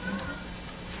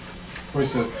 Well, he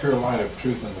said, pure light of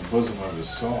truth in the bosom of his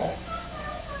soul.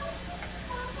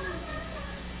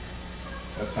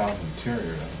 That sounds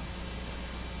interior, doesn't it?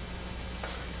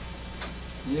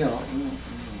 Yeah,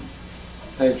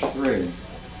 page 3.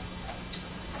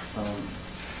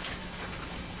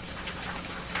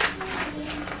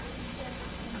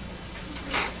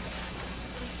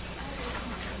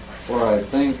 For I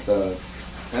think that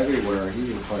everywhere he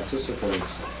who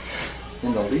participates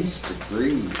in the least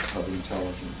degree of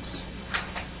intelligence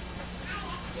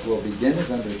will begin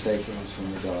his undertakings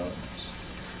from the gods,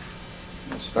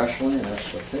 especially in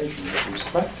explication with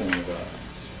respecting the gods.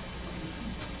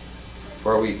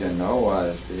 For we can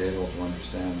nowise be able to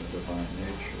understand the divine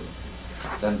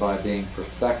nature than by being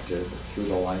perfected through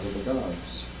the light of the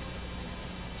gods.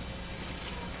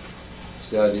 It's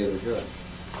the idea of the good.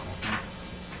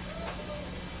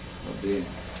 Of being.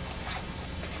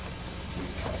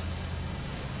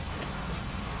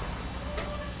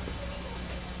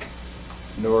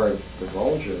 Nor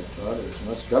divulge it to others,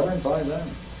 unless governed by them.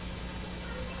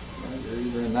 Right? You're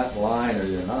either in that line or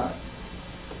you're not.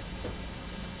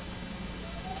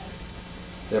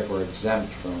 Therefore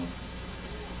exempt from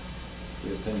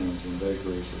the opinions and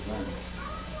vagaries of men.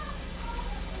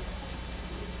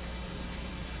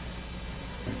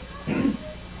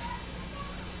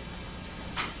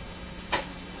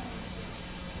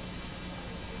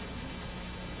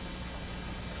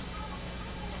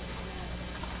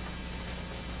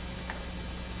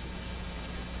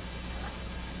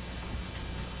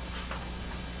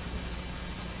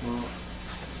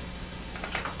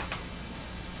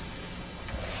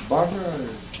 Barbara or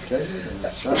David or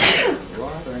Seth or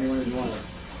Rod or anyone who want to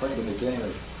play the game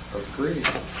of Greek.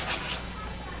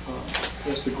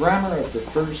 Is the grammar of the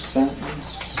first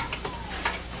sentence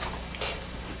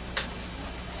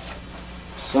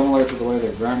similar to the way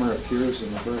the grammar appears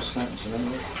in the first sentence in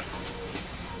English?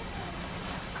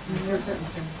 In your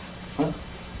sentence, Huh?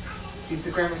 is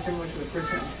the grammar similar to the first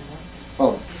sentence in what?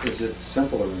 Oh, is it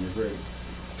simpler in the Greek?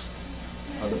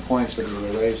 Are the points that you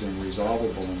were raising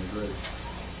resolvable in the Greek?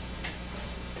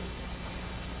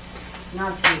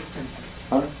 Not very simple.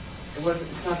 Huh?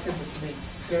 It's not simple to me.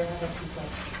 Sarah, how about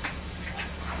yourself?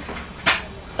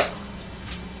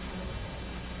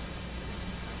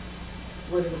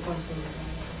 What are the points that you're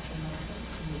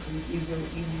going to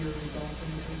easier results in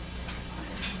the Greek?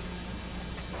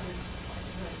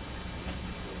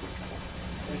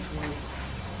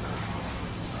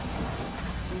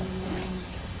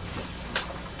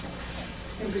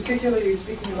 And particularly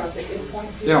speaking about the it point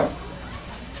view. Yeah.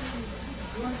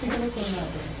 You want to take a look on that?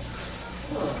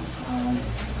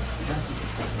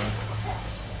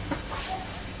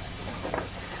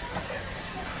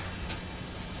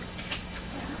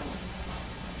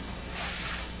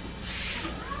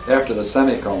 After the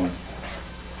semicolon.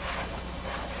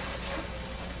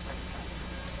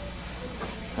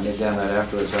 And again, that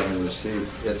afterwards having received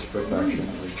its perfection,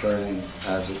 returning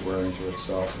as it were into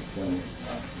itself and filling.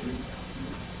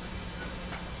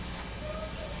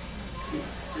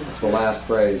 It's the last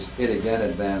phrase, it again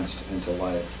advanced into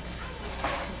light.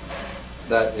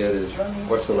 That it is,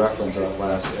 what's the reference of that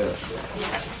last it?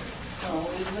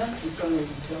 Oh, isn't that becoming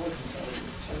intelligence?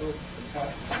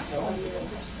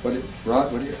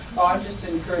 Rod, what do you? Oh, I'm just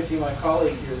encouraging my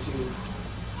colleague here to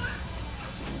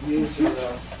use his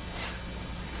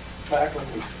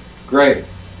faculties. Great.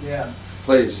 Yeah.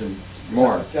 Please, and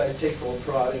more. It takes a little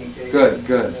prodding. Good.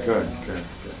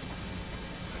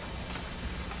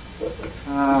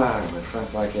 With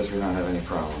friends like this, we don't have any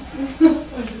problem.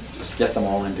 Just get them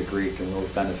all into Greek and we'll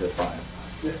benefit by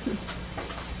it.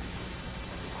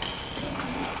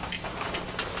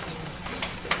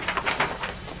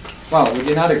 Well, would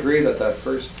you not agree that that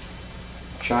first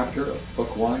chapter of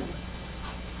Book 1 is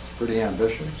pretty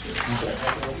ambitious?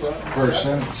 First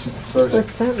sentence.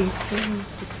 First sentence.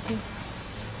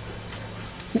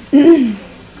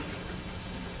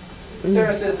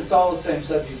 Sarah says it's all the same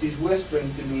subjects. He's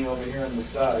whispering to me over here on the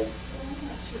side.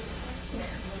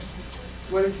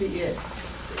 What is the it?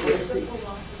 What is the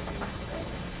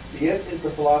it is the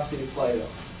philosophy of Plato.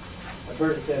 I've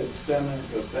heard it said it's feminine,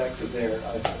 it goes back to there.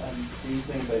 These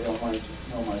things I don't want to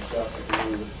know myself. I can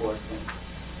only report them.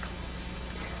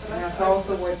 And that's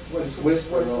also what It's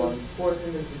whispered was on. forth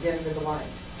in the beginning of the line.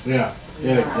 Yeah,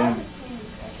 again.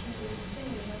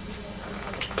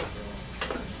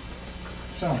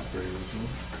 Sounds pretty reasonable.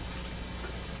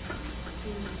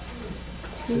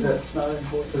 It's not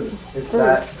important. It's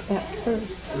that, At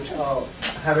first. which,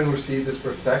 having received its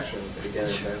perfection, it again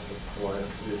advances to line up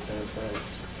to do the same thing.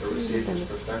 It received its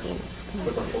perfection.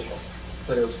 But the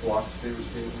Plato's philosophy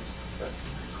received its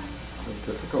perfection. It's a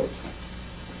difficult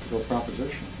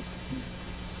proposition.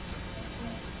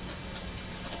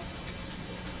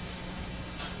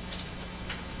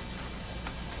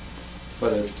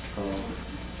 But it's,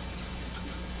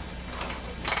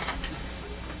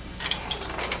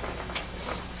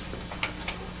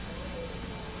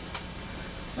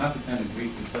 Not the kind of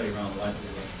Greek you play around lightly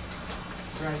with.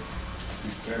 Right.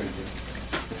 It's very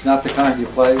different. it's not the kind you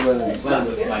play with. It's not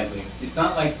with lightly. It's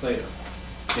not like Plato.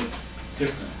 It's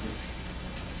different.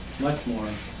 It's much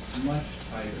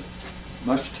tighter.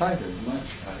 Much tighter. Much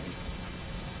tighter.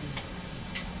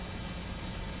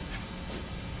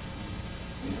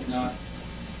 It's not,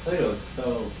 Plato is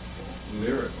so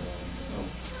lyrical,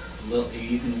 so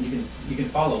you can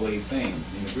follow what he's saying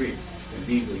in the Greek as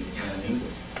easily as in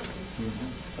English.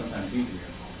 Sometimes easier.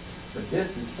 But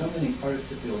this is so many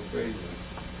participial phrases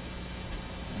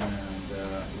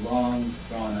and long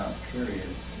drawn out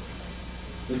periods,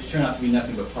 which turn out to be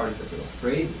nothing but participial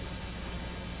phrases.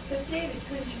 So David,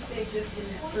 couldn't you say just in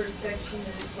that first section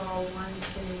that it's all one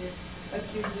infinitive,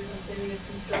 accusative, infinitive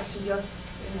construction, just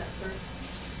in that first?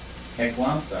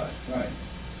 Eklamstai, right.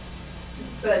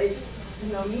 But it's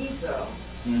nomizo,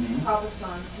 Mm-hmm.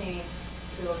 Pavasan came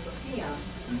philosophiam,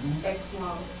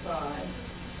 eklam side,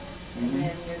 and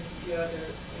then there's the other.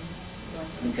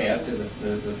 Okay, after the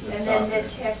and then the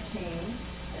tech came.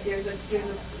 There's a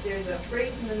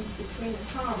phrase between the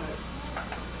commas,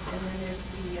 and then there's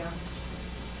the.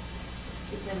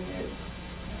 But then there's.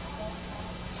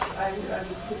 I would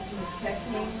put the tech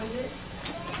name with it.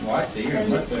 Well, I see. You're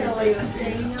And the much better.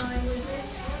 teleothane with it,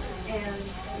 and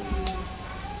the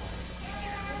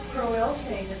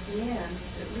proeltane at the end.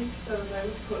 At least those I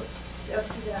would put up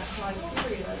to that high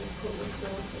period. I would put with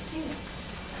philosophian.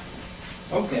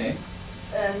 Okay.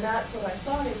 And that's what I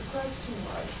thought his question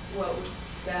was. What was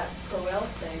that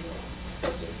proeltane?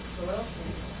 Subject of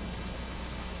proeltane.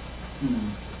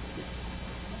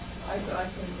 I can go.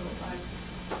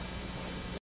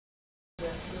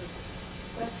 That's the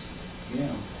question.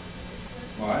 Yeah.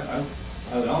 Well,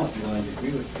 I would almost be willing to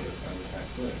agree with you if I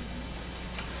could.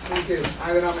 Me too.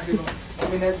 I would almost, I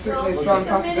mean, that's certainly a strong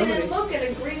Come in possibility. and look and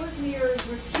agree with me or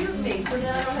refute me, so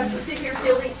then I don't have to sit here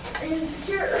feeling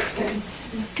insecure.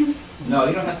 No,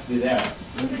 you don't have to do that.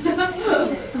 And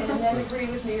then agree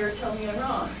with me or tell me I'm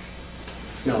wrong.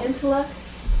 No. Intellect?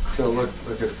 So look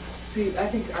at, See, I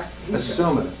think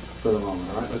assume it for the moment,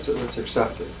 all right? Let's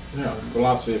accept it. Yeah,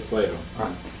 philosophy of Plato. All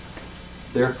right.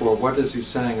 Therefore, what is he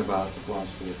saying about the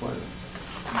philosophy of Plato?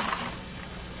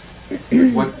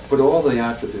 Put all the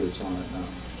attributes on it now.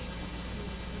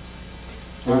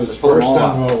 It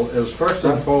was first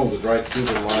unfolded right through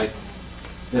the light.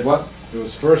 It what? It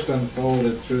was first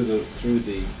unfolded through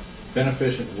the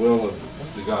beneficent will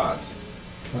of the gods.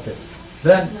 Okay.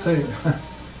 Then, see,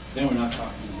 Then we're not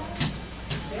talking about.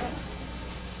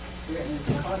 We're getting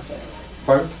into the content.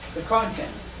 pardon? The content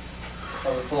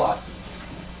of the philosophy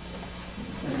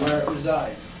and where it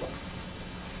resides.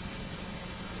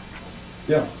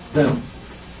 Yeah. Then,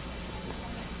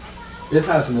 it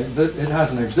has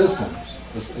an existence.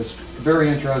 It's very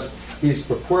interesting. He's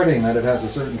purporting that it has a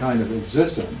certain kind of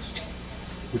existence,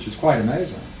 which is quite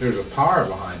amazing. There's a power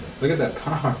behind it. Look at that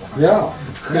power behind it. Yeah.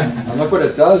 And look what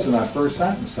it does in that first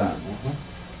sentence then.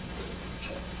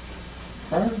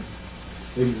 Right?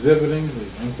 Exhibiting the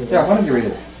intellect. Yeah, why don't you read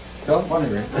it? Phil, why don't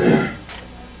you read it?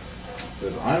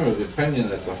 Says, I'm of the opinion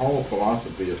that the whole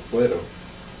philosophy of Plato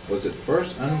was at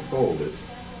first unfolded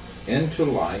into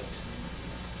light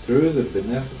through the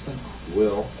beneficent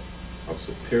will of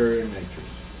superior natures.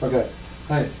 Okay.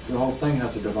 Hey, the whole thing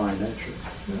has a divine nature,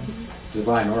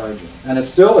 divine origin, and it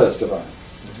still is divine.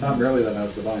 It's not merely that it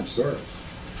has divine source.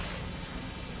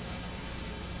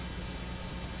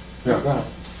 Yeah, go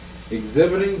ahead.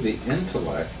 Exhibiting the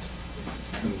intellect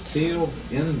concealed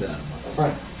in them.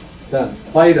 Right. Then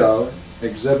Plato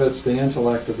exhibits the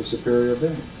intellect of the superior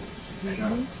being.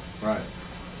 Right.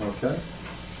 Okay.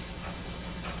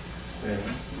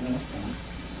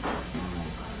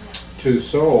 Two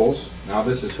souls, now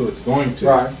this is who it's going to.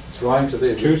 Right. It's going to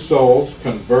the Two souls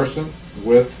conversant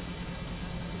with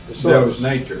the source. Deus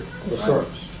nature. The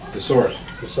source. The source.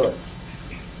 The source.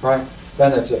 Right.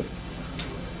 Then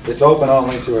it's open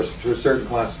only to a certain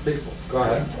class of people. Go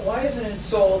ahead. Why isn't it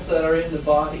souls that are in the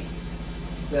body,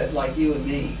 that like you and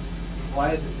me?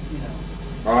 Why is it,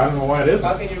 Well, I don't know why it isn't.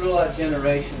 how can you rule out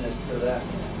generation as to that?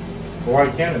 Why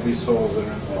can't it be souls that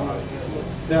are in the body?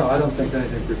 No, I don't think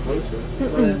anything precludes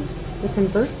it. The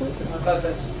conversant. I thought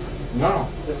that's No.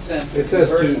 the sense It of says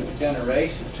conversion with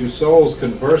generation. Two souls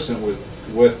conversant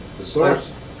with the source.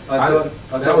 I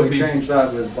thought would we be- changed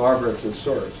that with Barbara to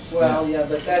source. Well, yeah,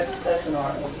 but that's an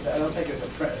art. I don't think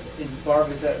it's in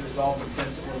Barbara, is that resolved in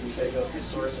principle? You say go to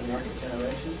source and not to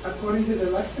generation? According to the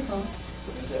lexicon.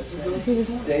 Is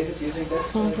that David, do you think that's?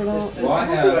 Sounds right? about- Well, I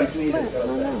have- Like me that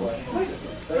goes that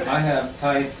way. I have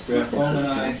Tice,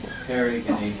 Graphomeni, Perry,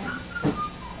 Ganesian.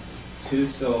 Two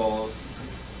souls.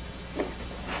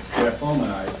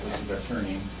 Graphomeni, which is a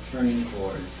turning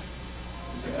towards,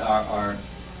 are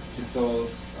two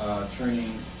souls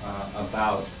turning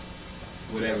about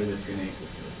whatever this Genesis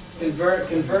is.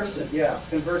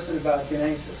 Conversant about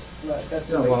Genesis. Right, that's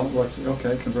the way.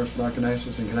 Okay, converse about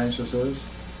kinesis, and kinesis is?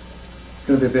 It's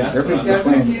going to be a big That's difference It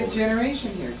doesn't between... give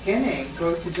generation here. Gene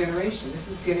goes to generation. This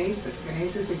is genesis.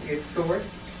 Genesis, it gives source,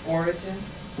 origin.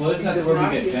 Well, isn't that It where does we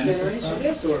not get give Genesis generation. from?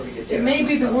 That's the word we get. It may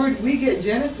be the word we get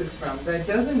Genesis from. That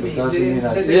doesn't mean doesn't mean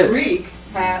that that the it. Greek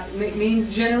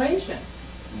means generation.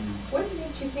 What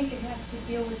makes you think it has to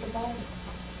deal with the body?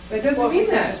 That doesn't Well, mean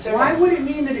because that. it's Why would it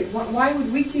mean that it? Why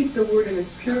would we keep the word in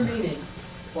its pure meaning?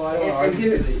 Well, I don't And argue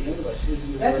give with it- the English.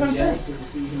 Isn't the That's word what I'm saying.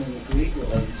 Genesis even in the Greek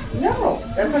related to this? No,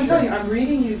 that's what I'm telling you. I'm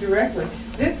reading you directly.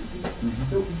 This,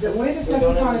 the way this They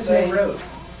don't have lexicon the is same made, root.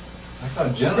 I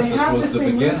thought they Genesis have was the the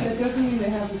same root. That beginning. doesn't mean they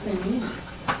have the same meaning.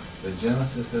 The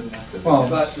Genesis isn't that the Well,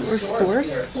 beginning. But the Or source source?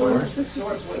 there. Or Source, this is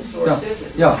source, what Yeah, source is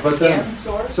it? yeah, but then, And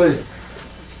source? so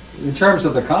in terms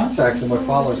of the context and what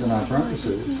follows in our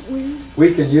parentheses,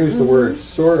 we can use the word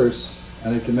source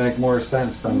and it can make more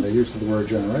sense than the use of the word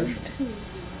generation.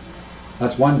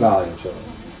 That's one value to it.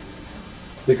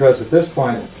 Because at this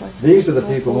point, these are the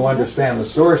people who understand the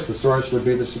source. The source would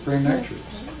be the supreme natures.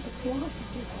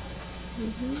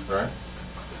 Right?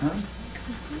 Huh?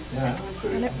 Yeah.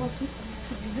 And it wasn't,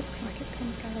 it's like it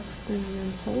comes out of the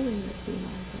unfolding that we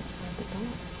might the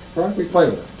dawn. Right? We play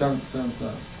with it.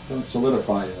 Don't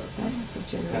solidify it.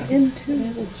 Into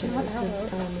the Genesis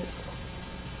element.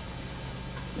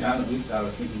 Yeah, at least I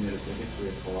was thinking that it's a history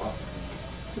of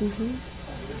philosophy.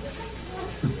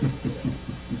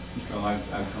 So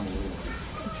I've come a little.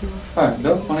 All right,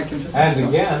 Bill, want to continue? And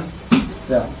again,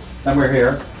 Yeah. Then we're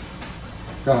here.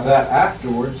 Go ahead. that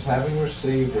afterwards, having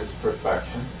received its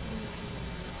perfection,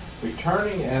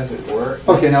 returning as it were.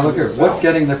 Okay, now look into here. What's itself.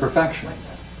 getting the perfection?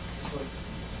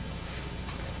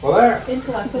 Well, there,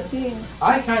 Intellect of beings,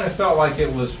 I kind of felt like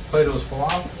it was Plato's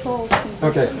philosophy. souls.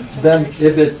 Okay, then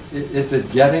is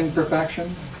it getting perfection?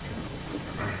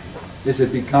 Is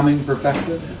it becoming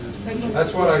perfected?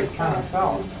 That's what I kind of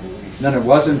felt. Then it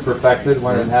wasn't perfected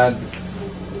when it had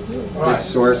Right. its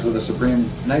source with the supreme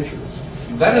natures.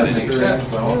 That doesn't make sense,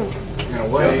 though, in a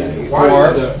way. Or-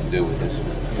 Why the... Do with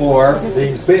this. For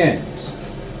these beings.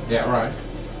 Yeah, right.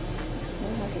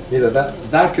 Either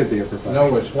that could be a perfection. In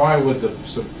other words, why would the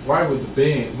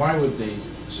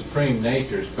supreme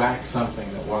natures back something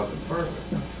that wasn't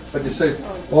perfect? But you see,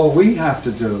 all we have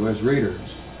to do as readers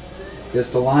is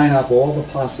to line up all the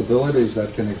possibilities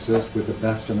that can exist with the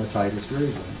best and the tightest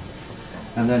reason,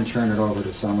 and then turn it over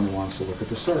to someone who wants to look at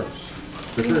the source,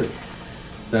 the truth.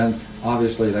 Then,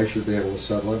 obviously, they should be able to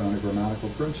settle it on a grammatical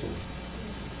principle.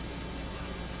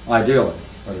 Ideally,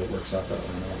 whether it works out that way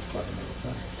or not, it's quite another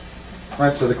thing. All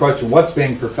right, so the question, what's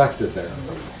being perfected there?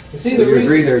 You see, You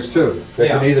agree there's two. They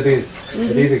can either be,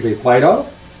 Plato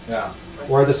Yeah.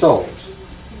 or the souls.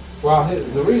 Well,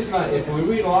 the reason if we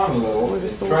read along a little,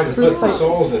 try to put the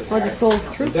souls in Or the there, soul's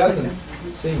it truth. doesn't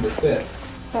seem to fit.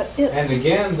 But it's, And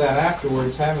again, that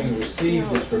afterwards, having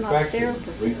received its perfection,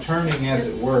 returning as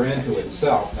it were into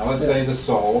itself. Now, let's say the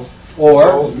souls. Or,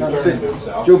 souls return into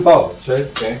itself. do both, see?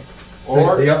 Okay.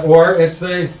 Or it's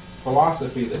the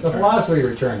Philosophy that philosophy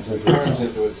returns to turns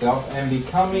into itself and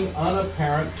becoming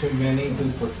unapparent to many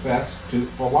who profess to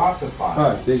philosophize.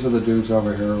 All right, these are the dudes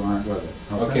over here who aren't with it.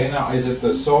 Okay, now is it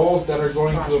the souls that are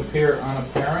going to appear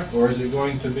unapparent, or is it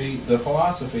going to be the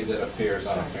philosophy that appears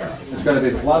unapparent? It's going to be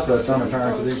the philosophy that's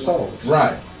unapparent to these souls.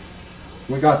 Right.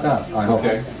 We got that, I hope.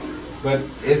 Okay. But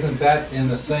isn't that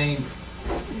the same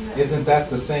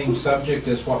subject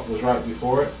as what was right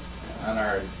before it? On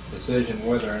our decision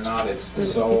whether or not it's the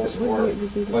souls or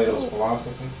Plato's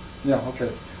philosophy? Yeah, okay.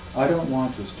 I don't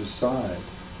want to decide.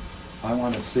 I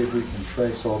want to see if we can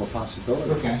trace all the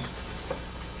possibilities. Okay.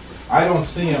 I don't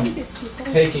see him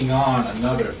taking on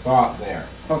another thought there.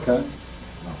 Okay.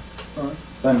 All right.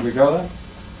 Then we go then?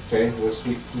 Okay, let's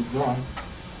keep going.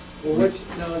 Well,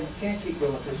 no, you can't keep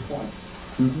going at this point.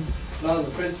 Mm-hmm. Not on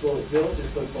the principle that Bill's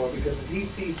just put forward, because if he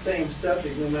sees same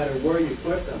subject, no matter where you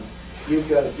put them, you've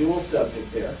got a dual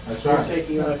subject there. That's right. You're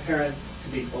taking unapparent to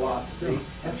be philosophy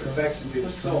and perfection to be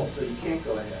the soul, so you can't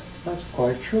go ahead. That's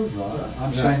quite true, Rod.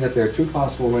 I'm saying that there are two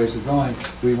possible ways of going.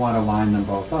 We want to line them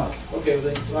both up. Okay,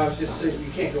 well then, I was just saying,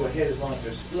 you can't go ahead as long as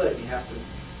they're split, you have to.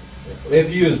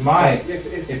 If you use my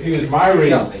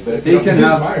reasoning, but if you He don't can use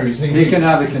have, my reasoning. he can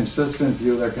have a consistent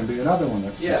view, there can be another one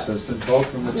that's Yeah. consistent, both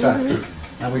from the text,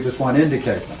 and we just want to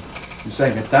indicate them. I'm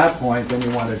saying at that point, then you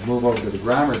want to move over to the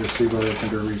grammar to see whether it can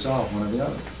be resolved, one or the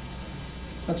other.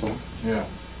 That's all. Yeah.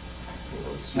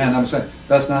 And I'm saying,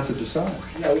 that's not to decide.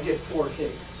 No, we get 4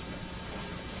 cakes,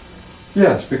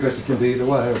 Yes, because it can be either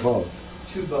way or both.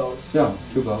 2 bows. Yeah,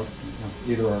 two both,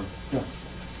 yeah, either or, yeah.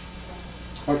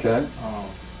 Okay.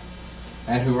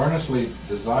 And who earnestly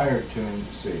desired to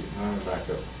see, let me back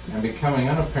up, and becoming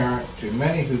unapparent to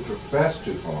many who profess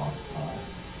to philosophize,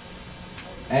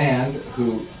 and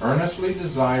who earnestly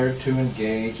desired to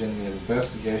engage in the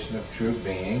investigation of true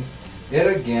being, it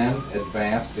again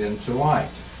advanced into light.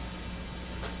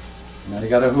 Now you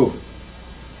got a who.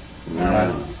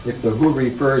 Right. If the who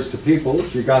refers to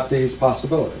peoples, you got these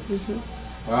possibilities.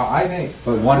 Well, I think...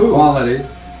 But one who, quality.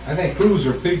 I think who's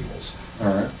are peoples.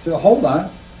 All right. So hold on.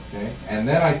 Okay? And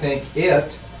then I think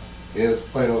it is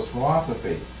Plato's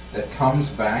philosophy that comes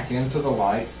back into the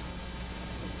light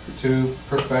to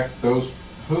perfect those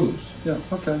who's. Yeah,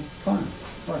 okay, fine.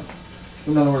 Right.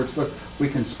 In other words, look, we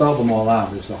can spell them all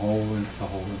out as the whole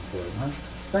inquiry, huh?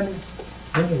 Then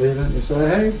you leave it, you say,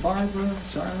 hey, Barbara,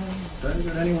 Simon,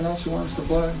 David, anyone else who wants to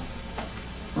play?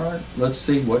 All right, let's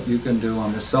see what you can do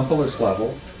on the simplest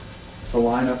level to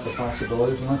line up the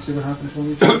possibilities, and let's see what happens when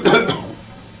we do.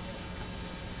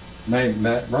 Right?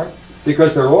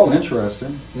 Because they're all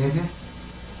interesting. Mm-hmm.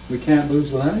 We can't lose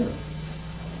with any of them.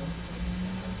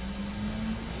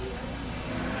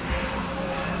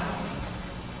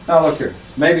 Now look here,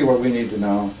 maybe what we need to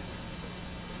know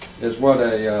is what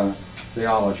a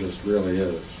theologist really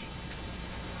is.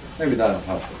 Maybe that'll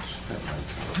help us.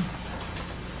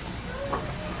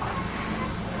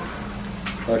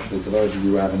 Especially to those of you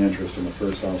who have an interest in the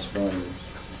first house values.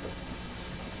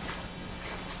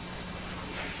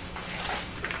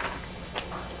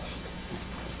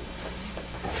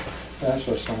 I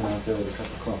saw someone out there with a cup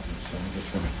of coffee, so I'm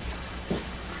just going to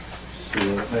see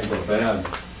what they go bad.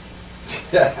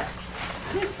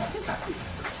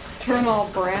 turn all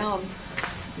brown.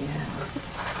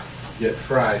 Get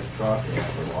fried coffee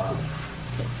after a while.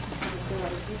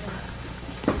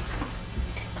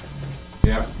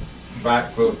 Yep,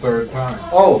 back for the third time.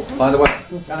 Oh, by the way,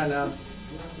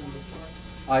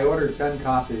 I ordered 10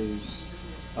 copies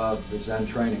of the Zen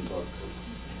training book.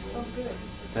 Oh, good.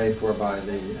 Paid for by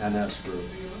the NS group.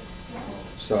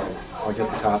 So I'll get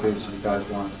the copies if you guys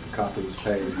want the copies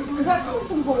paid. Was that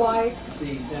from Hawaii?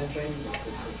 The Zen training is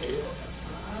okay.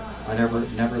 I never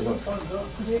looked. I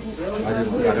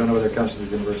don't know whether it comes to the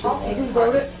University of Who Hawaii.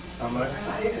 wrote it? How much?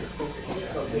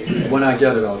 When I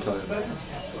get it, I'll tell you.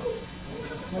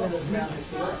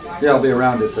 Yeah, it'll be a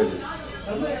rounded figure.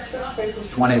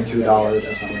 $22 or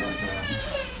something like that.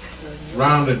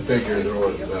 Rounded figures are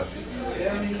always best.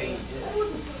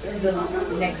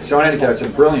 So anyway, it's a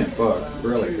brilliant book,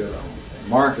 really good.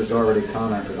 Mark has already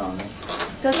commented on it,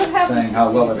 Does it have, saying how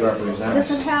well it represents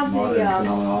does it have modern the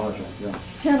phenomenology. Yeah.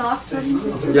 10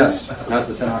 oxen? Yes, that's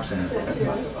the 10 oxen.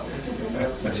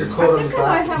 That's your quote on the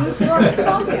I back. have a short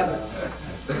copy of it.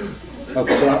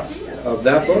 Of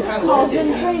that book? Called In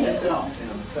Training.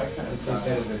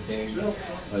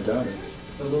 I doubt it.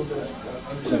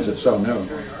 Since it's so new.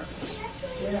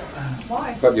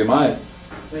 Why? But you might.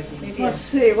 Let's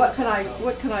see, what can I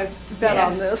bet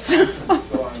on this?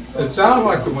 It sounds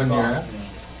like the one you're at.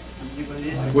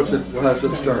 What's it? What has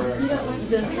it start? In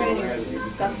Training.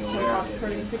 That's the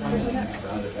Doctrine pictures in it.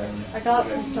 I got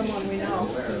it from someone we know.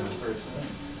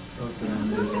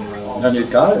 And you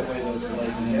got it.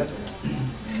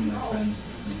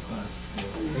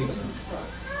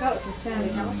 Got it from Sandy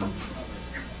House.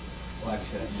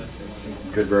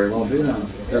 Could very well be now.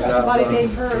 There's Somebody that,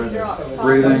 gave her a Xerox copy.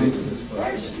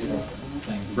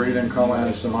 breathing,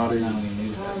 koan, samadhi.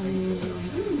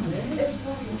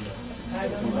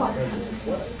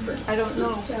 I don't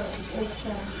know.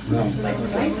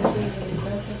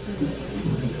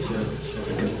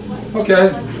 Okay,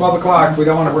 12 o'clock. We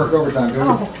don't want to work overtime, do we?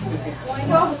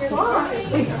 12 o'clock.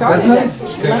 We started at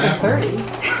 11:30.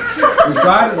 We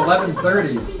started at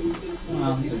 11:30.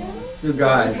 You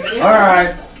guys. All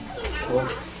right.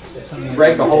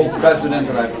 Break a whole precedent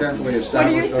that I've carefully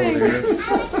established over the years.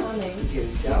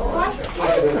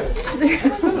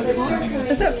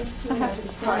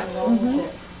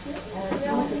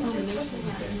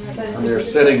 And they're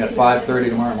sitting at 5:30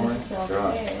 tomorrow morning.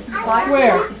 God.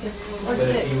 Where? But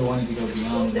if you wanted to go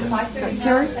beyond that,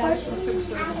 Jerry's place?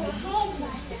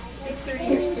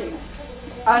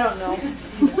 I don't know.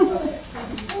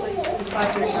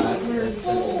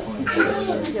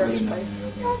 Jerry's place.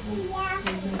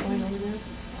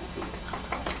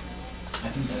 I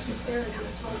think that's good.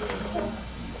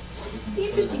 It'd be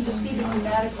interesting to see the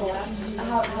grammatical,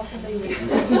 how somebody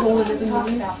would talk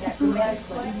about that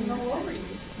grammatically.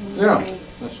 Yeah,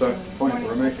 that's the point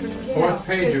we're making. What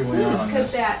page are we on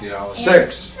Because this that- theology?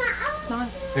 6.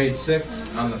 Page 6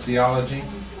 on the theology.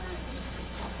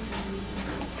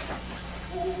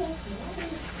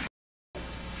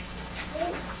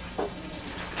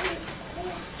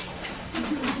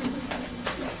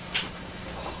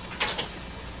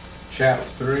 Chapter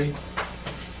 3.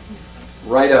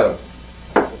 Righto.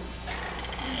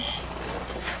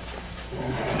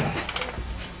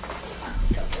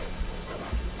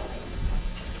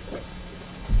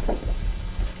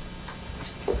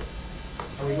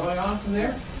 Are we going on from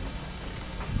there?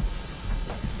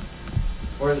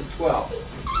 Or is it 12?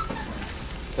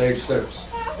 Page 6.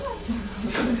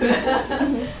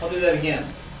 I'll do that again.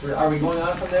 Are we going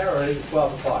on from there, or is it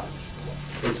 12 o'clock?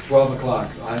 It's 12 o'clock.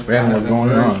 I've We haven't been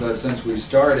going on. that since we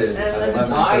started at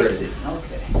I 11:30, see,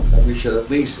 okay. that we should at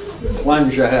least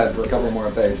plunge ahead for a couple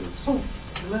more pages. Well,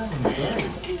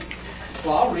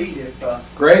 I'll read if,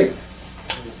 Great.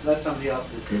 unless somebody else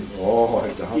is Oh, I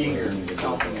have to help eager, her.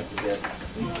 chomping at the bit.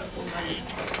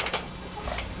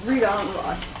 Read on,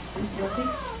 Rod.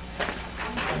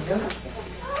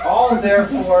 All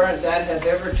therefore that have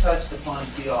ever touched upon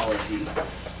theology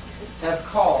have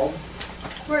called.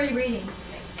 Where are you reading?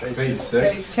 Page 6.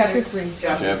 Page Chapter 6, 3.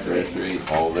 Chapter 3,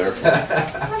 all therefore.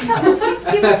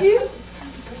 Give it to you?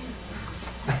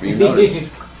 You notice,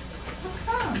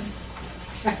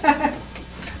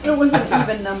 It was an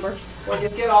even number. Well, you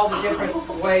get all the different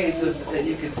ways that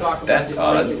you can talk about That's the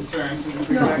odd. concerns. You can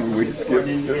bring back We for skipped an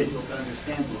individual to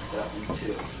understand this stuff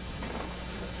too.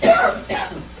 not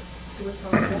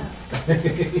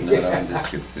on the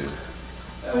skip this.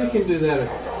 We can do that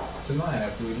tonight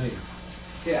after we leave.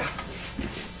 Yeah.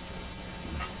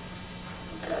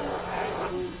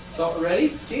 So,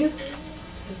 ready, Gina?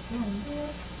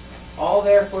 All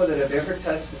therefore that have ever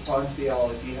touched upon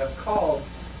theology have called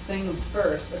things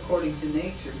first according to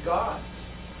nature gods.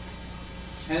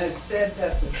 And have said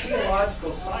that the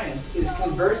theological science is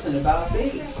conversant about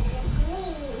these.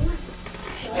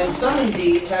 And some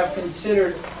indeed have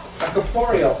considered a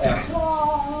corporeal essence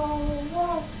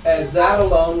as that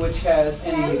alone which has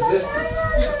any existence,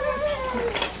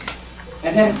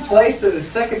 and have placed as a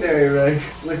secondary rank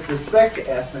with respect to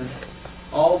essence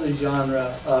all the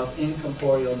genre of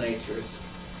incorporeal natures,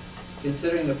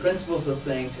 considering the principles of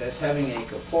things as having a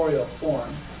corporeal form,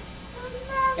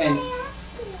 and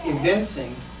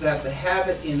evincing that the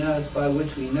habit in us by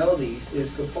which we know these is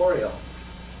corporeal.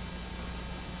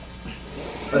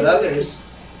 But others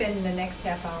spend the next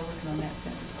half hour working on that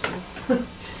sentence too.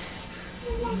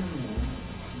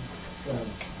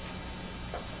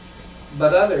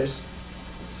 But others,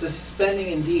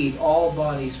 suspending indeed all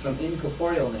bodies from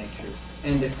incorporeal natures,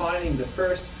 and defining the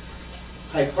first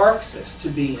hyparxis to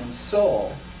be in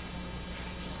soul,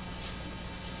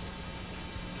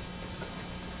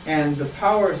 and the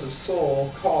powers of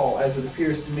soul call, as it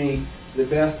appears to me, the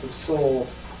best of souls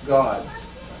gods,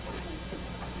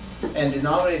 and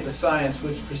denominate the science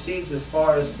which proceeds as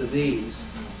far as to these,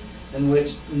 and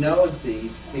which knows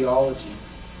these, theology.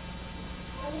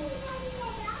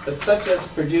 But such as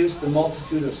produce the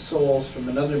multitude of souls from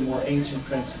another more ancient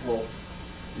principle,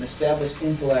 and establish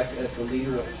intellect as the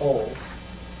leader of wholes,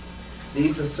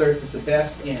 these assert that the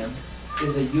best end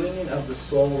is a union of the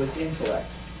soul with intellect,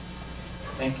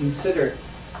 and consider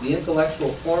the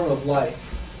intellectual form of life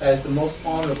as the most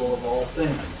honorable of all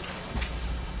things.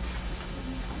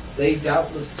 They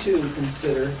doubtless too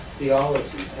consider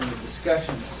theology and the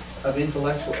discussions of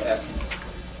intellectual essence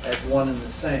as one and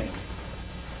the same.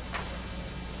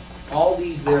 All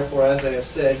these, therefore, as I have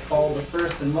said, call the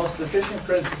first and most sufficient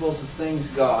principles of things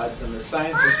gods, and the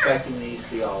science respecting these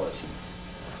theology.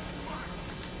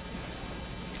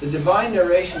 The divine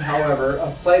narration, however,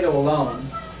 of Plato alone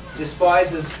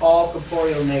despises all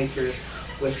corporeal natures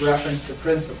with reference to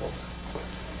principles.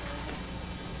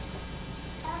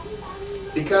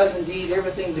 Because indeed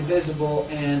everything divisible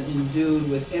and endued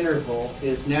with interval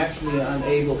is naturally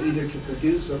unable either to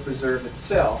produce or preserve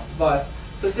itself, but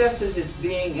possesses its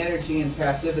being, energy, and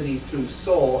passivity through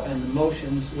soul and the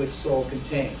motions which soul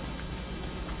contains.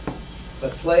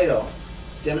 But Plato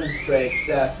demonstrates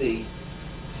that the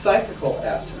psychical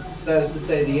essence, that is to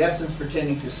say the essence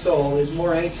pertaining to soul, is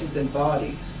more ancient than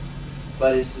bodies,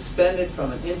 but is suspended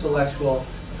from an intellectual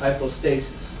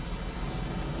hypostasis.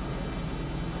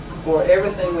 For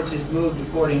everything which is moved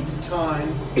according to time,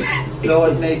 though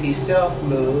it may be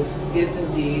self-moved, is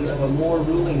indeed of a more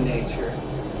ruling nature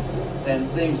than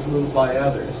things moved by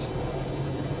others,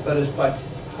 but is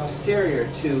posterior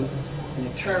to an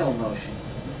eternal motion.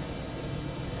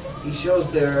 He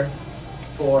shows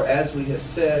therefore, as we have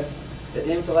said, that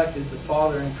intellect is the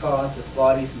father and cause of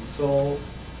bodies and souls,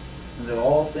 and that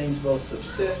all things both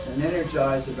subsist and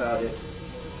energize about it,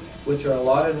 which are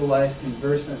allotted to life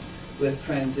conversant with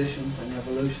transitions and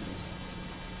evolutions.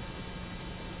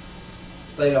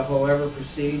 Plato, however,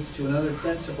 proceeds to another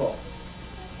principle,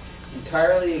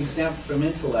 entirely exempt from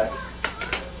intellect,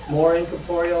 more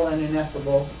incorporeal and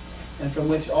ineffable, and from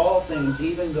which all things,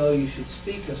 even though you should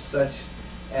speak of such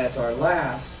as are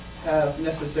last, have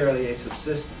necessarily a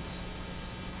subsistence.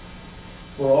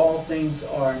 For all things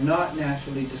are not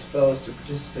naturally disposed to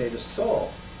participate of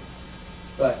soul,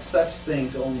 but such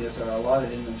things only as are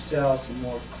allotted in themselves a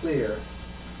more clear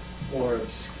or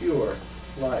obscure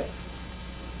life.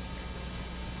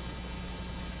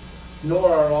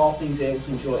 Nor are all things able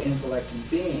to enjoy intellect and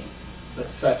being, but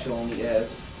such only as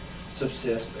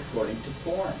subsist according to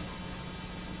form.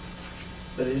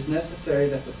 But it is necessary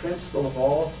that the principle of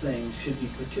all things should be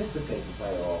participated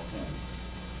by all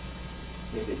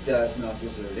things, if it does not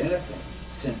desert anything,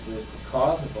 since it is the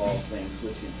cause of all things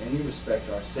which in any respect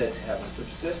are said to have a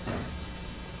subsistence.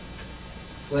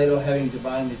 Plato, having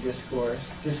divinely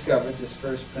discovered this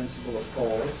first principle of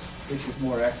wholes, which is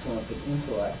more excellent than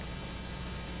intellect,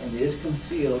 and is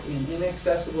concealed in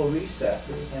inaccessible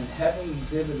recesses, and having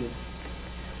exhibited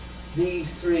these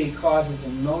three causes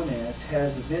and monads,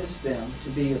 has evinced them to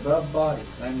be above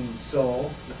bodies, I mean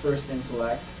soul, the first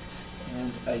intellect,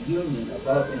 and a union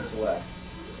above intellect,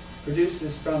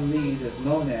 produces from these as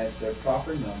monads their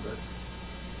proper number,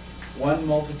 one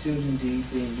multitude indeed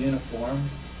being uniform,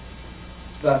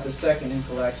 but the second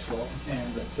intellectual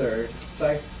and the third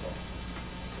psychical.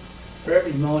 For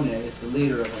every monad is the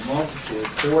leader of a multitude,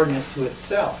 coordinate to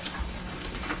itself.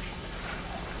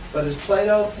 But as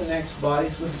Plato connects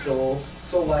bodies with souls,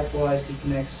 so likewise he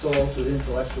connects souls with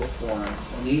intellectual forms,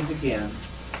 and these again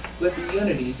with the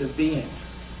unities of being.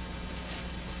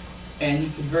 And he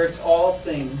converts all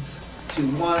things to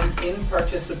one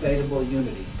imparticipatable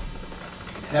unity.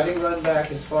 Having run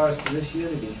back as far as to this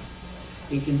unity,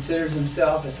 he considers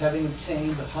himself as having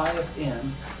obtained the highest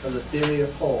end of the theory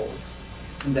of wholes,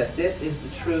 and that this is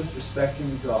the truth respecting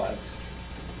the gods,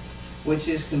 which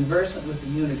is conversant with the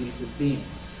unities of beings,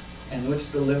 and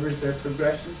which delivers their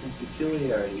progressions and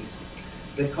peculiarities,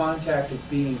 the contact of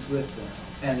beings with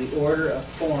them, and the order of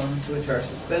forms which are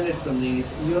suspended from these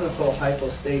unical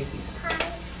hypostases.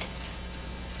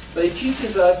 But he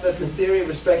teaches us that the theory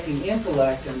respecting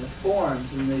intellect and the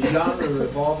forms and the genre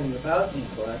revolving about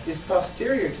intellect is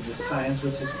posterior to the science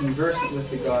which is conversant with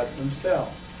the gods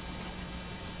themselves.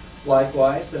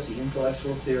 Likewise, that the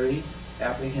intellectual theory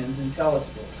apprehends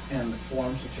intelligibles and the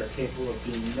forms which are capable of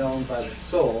being known by the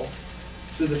soul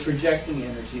through the projecting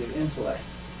energy of intellect.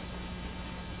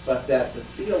 But that the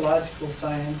theological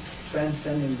science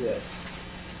transcending this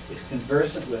is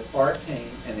conversant with arcane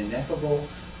and ineffable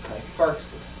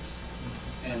hyparxis,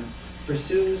 and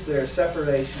pursues their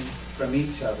separation from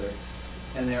each other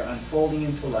and their unfolding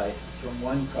into life from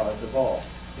one cause of all.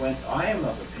 Whence I am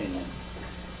of opinion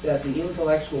that the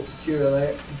intellectual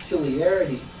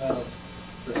peculiarity of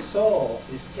the soul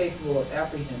is capable of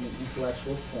apprehending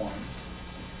intellectual forms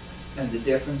and the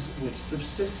difference which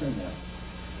subsists in them,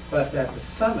 but that the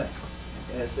summit,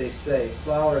 as they say,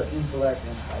 flower of intellect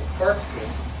and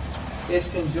hyparxis, is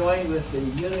conjoined with the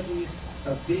unities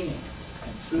of beings,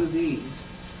 and through these,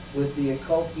 with the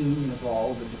occult union of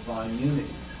all the divine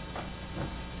unities.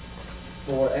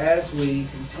 For as we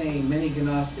contain many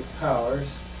gnostic powers,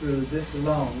 through this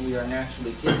alone we are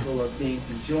naturally capable of being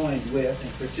conjoined with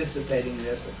and participating in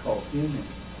this occult union.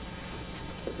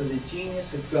 For the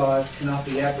genius of God cannot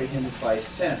be apprehended by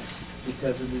sense,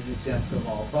 because it is exempt from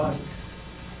all bodies,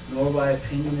 nor by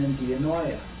opinion and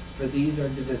dianoia, for these are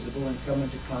divisible and come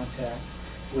into contact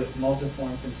with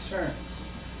multiform concerns,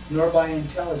 nor by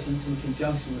intelligence in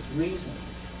conjunction with reason,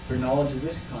 for knowledge of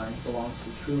this kind belongs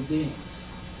to true beings.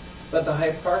 But the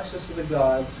hyparxis of the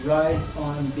gods rides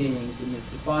on beings and is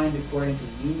defined according to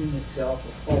the union itself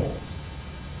of wholes.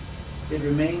 It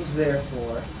remains,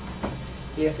 therefore,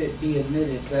 if it be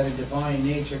admitted that a divine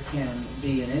nature can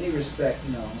be in any respect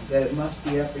known, that it must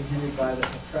be apprehended by the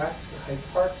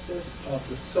hyparxis of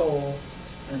the soul,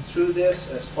 and through this,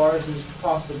 as far as is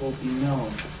possible, be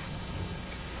known.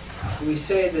 We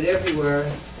say that everywhere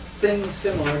things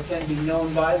similar can be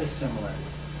known by the similar.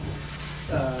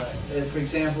 For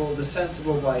example, the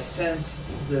sensible by sense,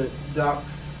 the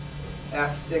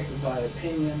doxastic by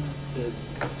opinion, the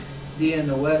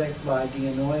dianoetic by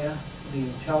dianoia, the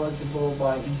intelligible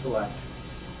by intellect,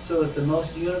 so that the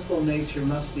most unical nature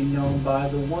must be known by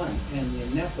the one, and the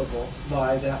ineffable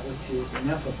by that which is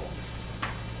ineffable.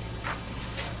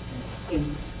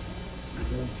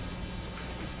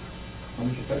 How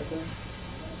much you take there?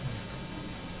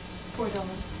 $4.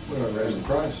 We're going to raise the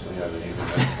price. We haven't even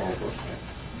got the whole book yet.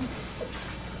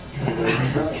 Raise the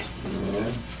price.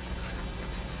 Yeah.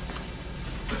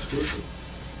 Exclusive.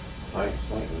 Slightly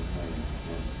higher.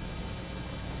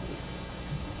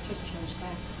 Just change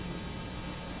that.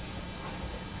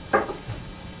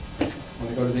 Want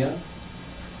to go to the end?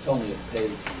 It's only a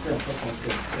page.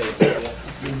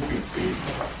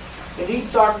 Indeed,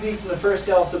 Socrates in the first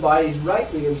Alcibiades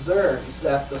rightly observes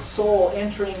that the soul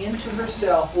entering into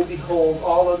herself will behold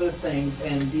all other things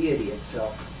and deity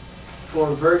itself.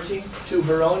 For verging to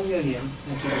her own union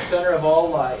and to the center of all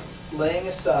life, laying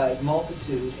aside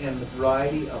multitude and the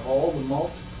variety of all the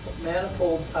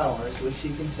manifold powers which she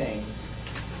contains,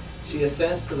 she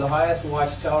ascends to the highest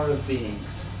watchtower of beings.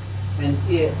 And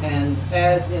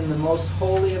as in the most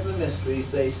holy of the mysteries,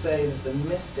 they say that the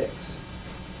mystics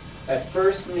at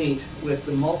first meet with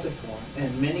the multiform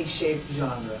and many-shaped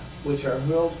genre, which are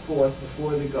hurled forth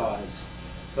before the gods,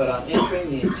 but on entering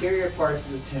the interior parts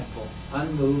of the temple,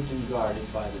 unmoved and guarded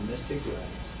by the mystic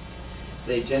rays,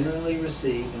 they generally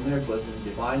receive in their bosom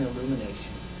divine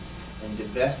illumination, and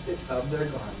divested of their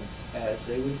garments, as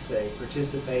they would say,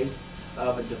 participate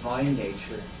of a divine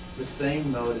nature, the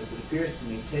same mode as it appears to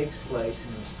me takes place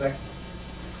in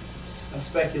the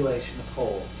speculation of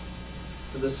wholes.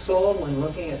 For the soul, when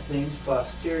looking at things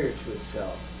posterior to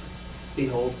itself,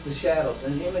 beholds the shadows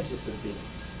and images of beings.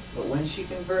 But when she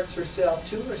converts herself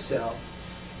to herself,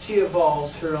 she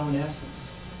evolves her own essence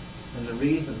and the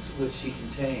reasons which she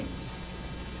contains.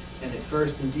 And at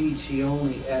first, indeed, she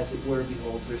only, as it were,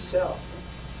 beholds herself.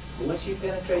 But when she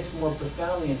penetrates more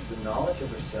profoundly into the knowledge of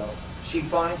herself, she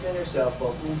finds in herself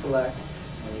both intellect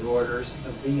and the orders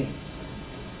of beings.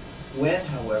 When,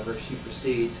 however, she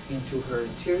proceeds into her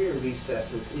interior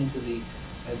recesses, into the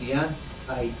aditum,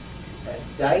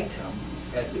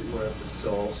 as it were, of the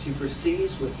soul, she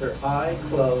perceives with her eye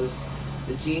closed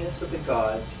the genus of the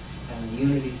gods and the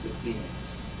unities of beings.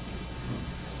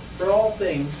 For all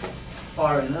things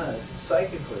are in us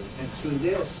psychically, and through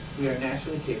this we are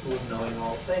naturally capable of knowing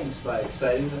all things by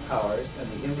exciting the powers and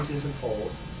the images of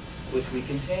wholes which we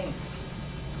contain.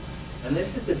 And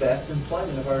this is the best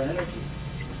employment of our energy,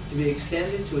 to be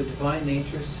extended to a divine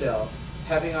nature self,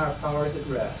 having our powers at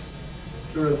rest,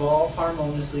 to revolve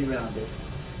harmoniously round it,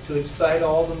 to excite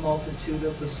all the multitude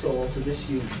of the soul to this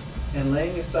union, and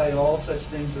laying aside all such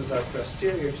things as are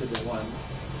posterior to the one,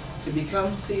 to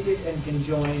become seated and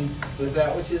conjoined with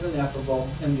that which is ineffable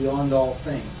and beyond all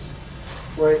things.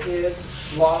 For it is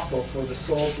lawful for the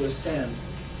soul to ascend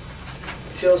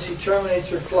until she terminates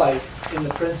her flight in the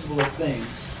principle of things.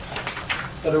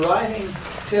 But arriving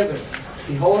thither,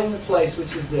 beholding the place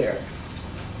which is there,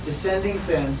 descending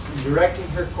thence and directing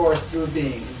her course through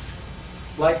beings,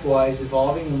 likewise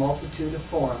evolving the multitude of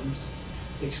forms,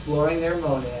 exploring their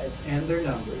monads and their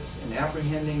numbers, and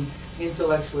apprehending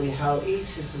intellectually how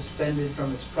each is suspended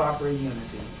from its proper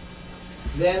unity.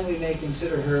 Then we may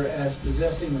consider her as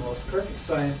possessing the most perfect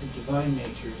science of divine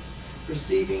nature,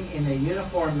 perceiving in a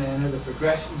uniform manner the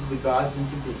progressions of the gods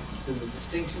into beings, and the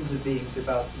distinctions of beings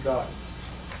about the gods.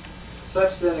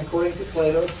 Such then, according to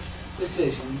Plato's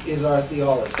decision, is our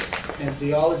theology. And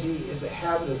theology is a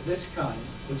habit of this kind,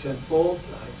 which unfolds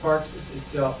the hyparxis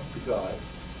itself of the gods,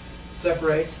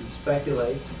 separates and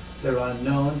speculates their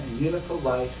unknown and unical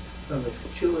light from the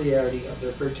peculiarity of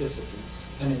their participants,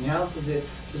 and announces it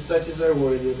to such as are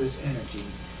worthy of this energy,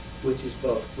 which is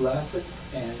both blessed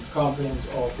and comprehends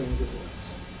all things at once.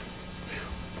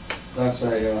 That's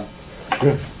a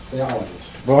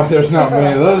theologist. Boy, there's not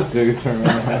many of those dudes around.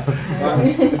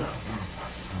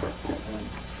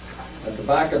 At the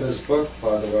back of this book,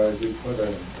 by the way, we put a,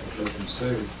 as you can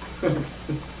see,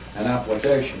 an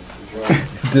application to join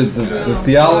The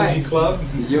Theology Club?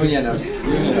 the Union of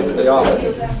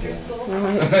Theology.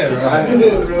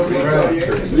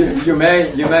 You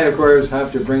may of course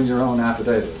have to bring your own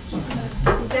affidavits. Is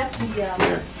that the,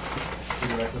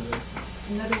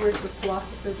 in other words, the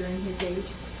philosopher during his age,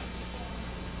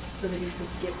 so that he could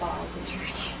get by the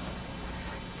church?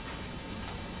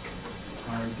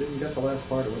 I didn't get the last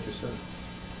part of what you said.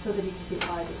 So that he could get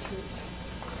by the church.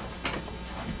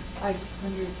 I just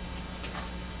wondered,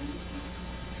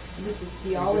 this is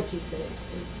theology today.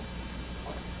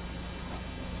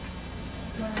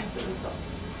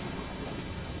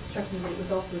 Struck me that it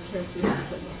was also a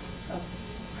characteristic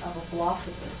of a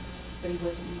philosopher, but he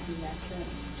wasn't using that term.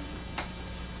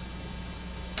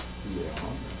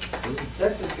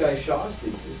 That's this guy Shaw's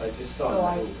thesis. I just saw Oh, in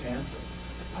I- the little pamphlet.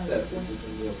 That this is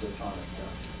the real Platonic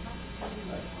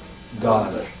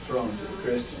God. that's thrown to the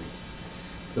Christians.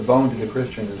 The bone to the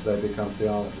Christian is they become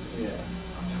theologists. Yeah.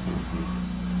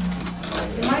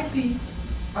 It might be,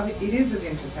 I mean, it is of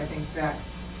interest, I think, that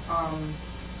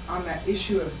on that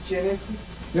issue of Genesis,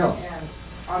 Yeah. and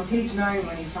on page 9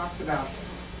 when he talks about,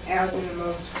 as in the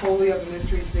most holy of the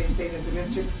mysteries, they say that the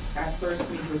mystery at first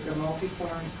meet with the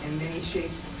multiform and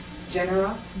many-shaped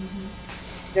genera.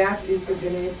 That is the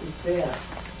genesis there,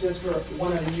 just for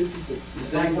one of the usages. The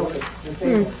same word. The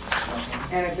same word.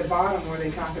 And at the bottom where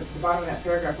they talk, at the bottom of that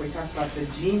paragraph where he talks about the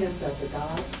genus of the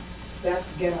gods, that's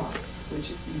genos,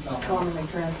 which is commonly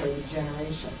translated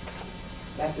generation.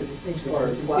 That's a distinction.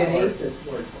 Genesis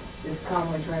is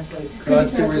commonly translated.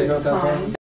 Could you read about that part?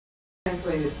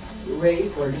 Translated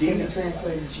race or genus.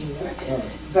 Translated genus.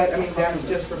 But I mean, that's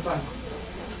just for fun.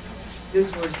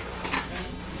 This was,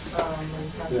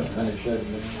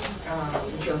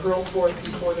 which are hurled forth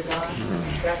before the gods.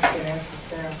 That's genesis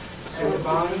there. And the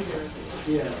bottom,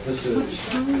 Yeah, this is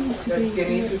that's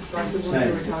genesis, like the word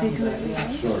we were talking about.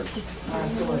 Yeah. source.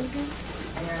 Source.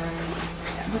 And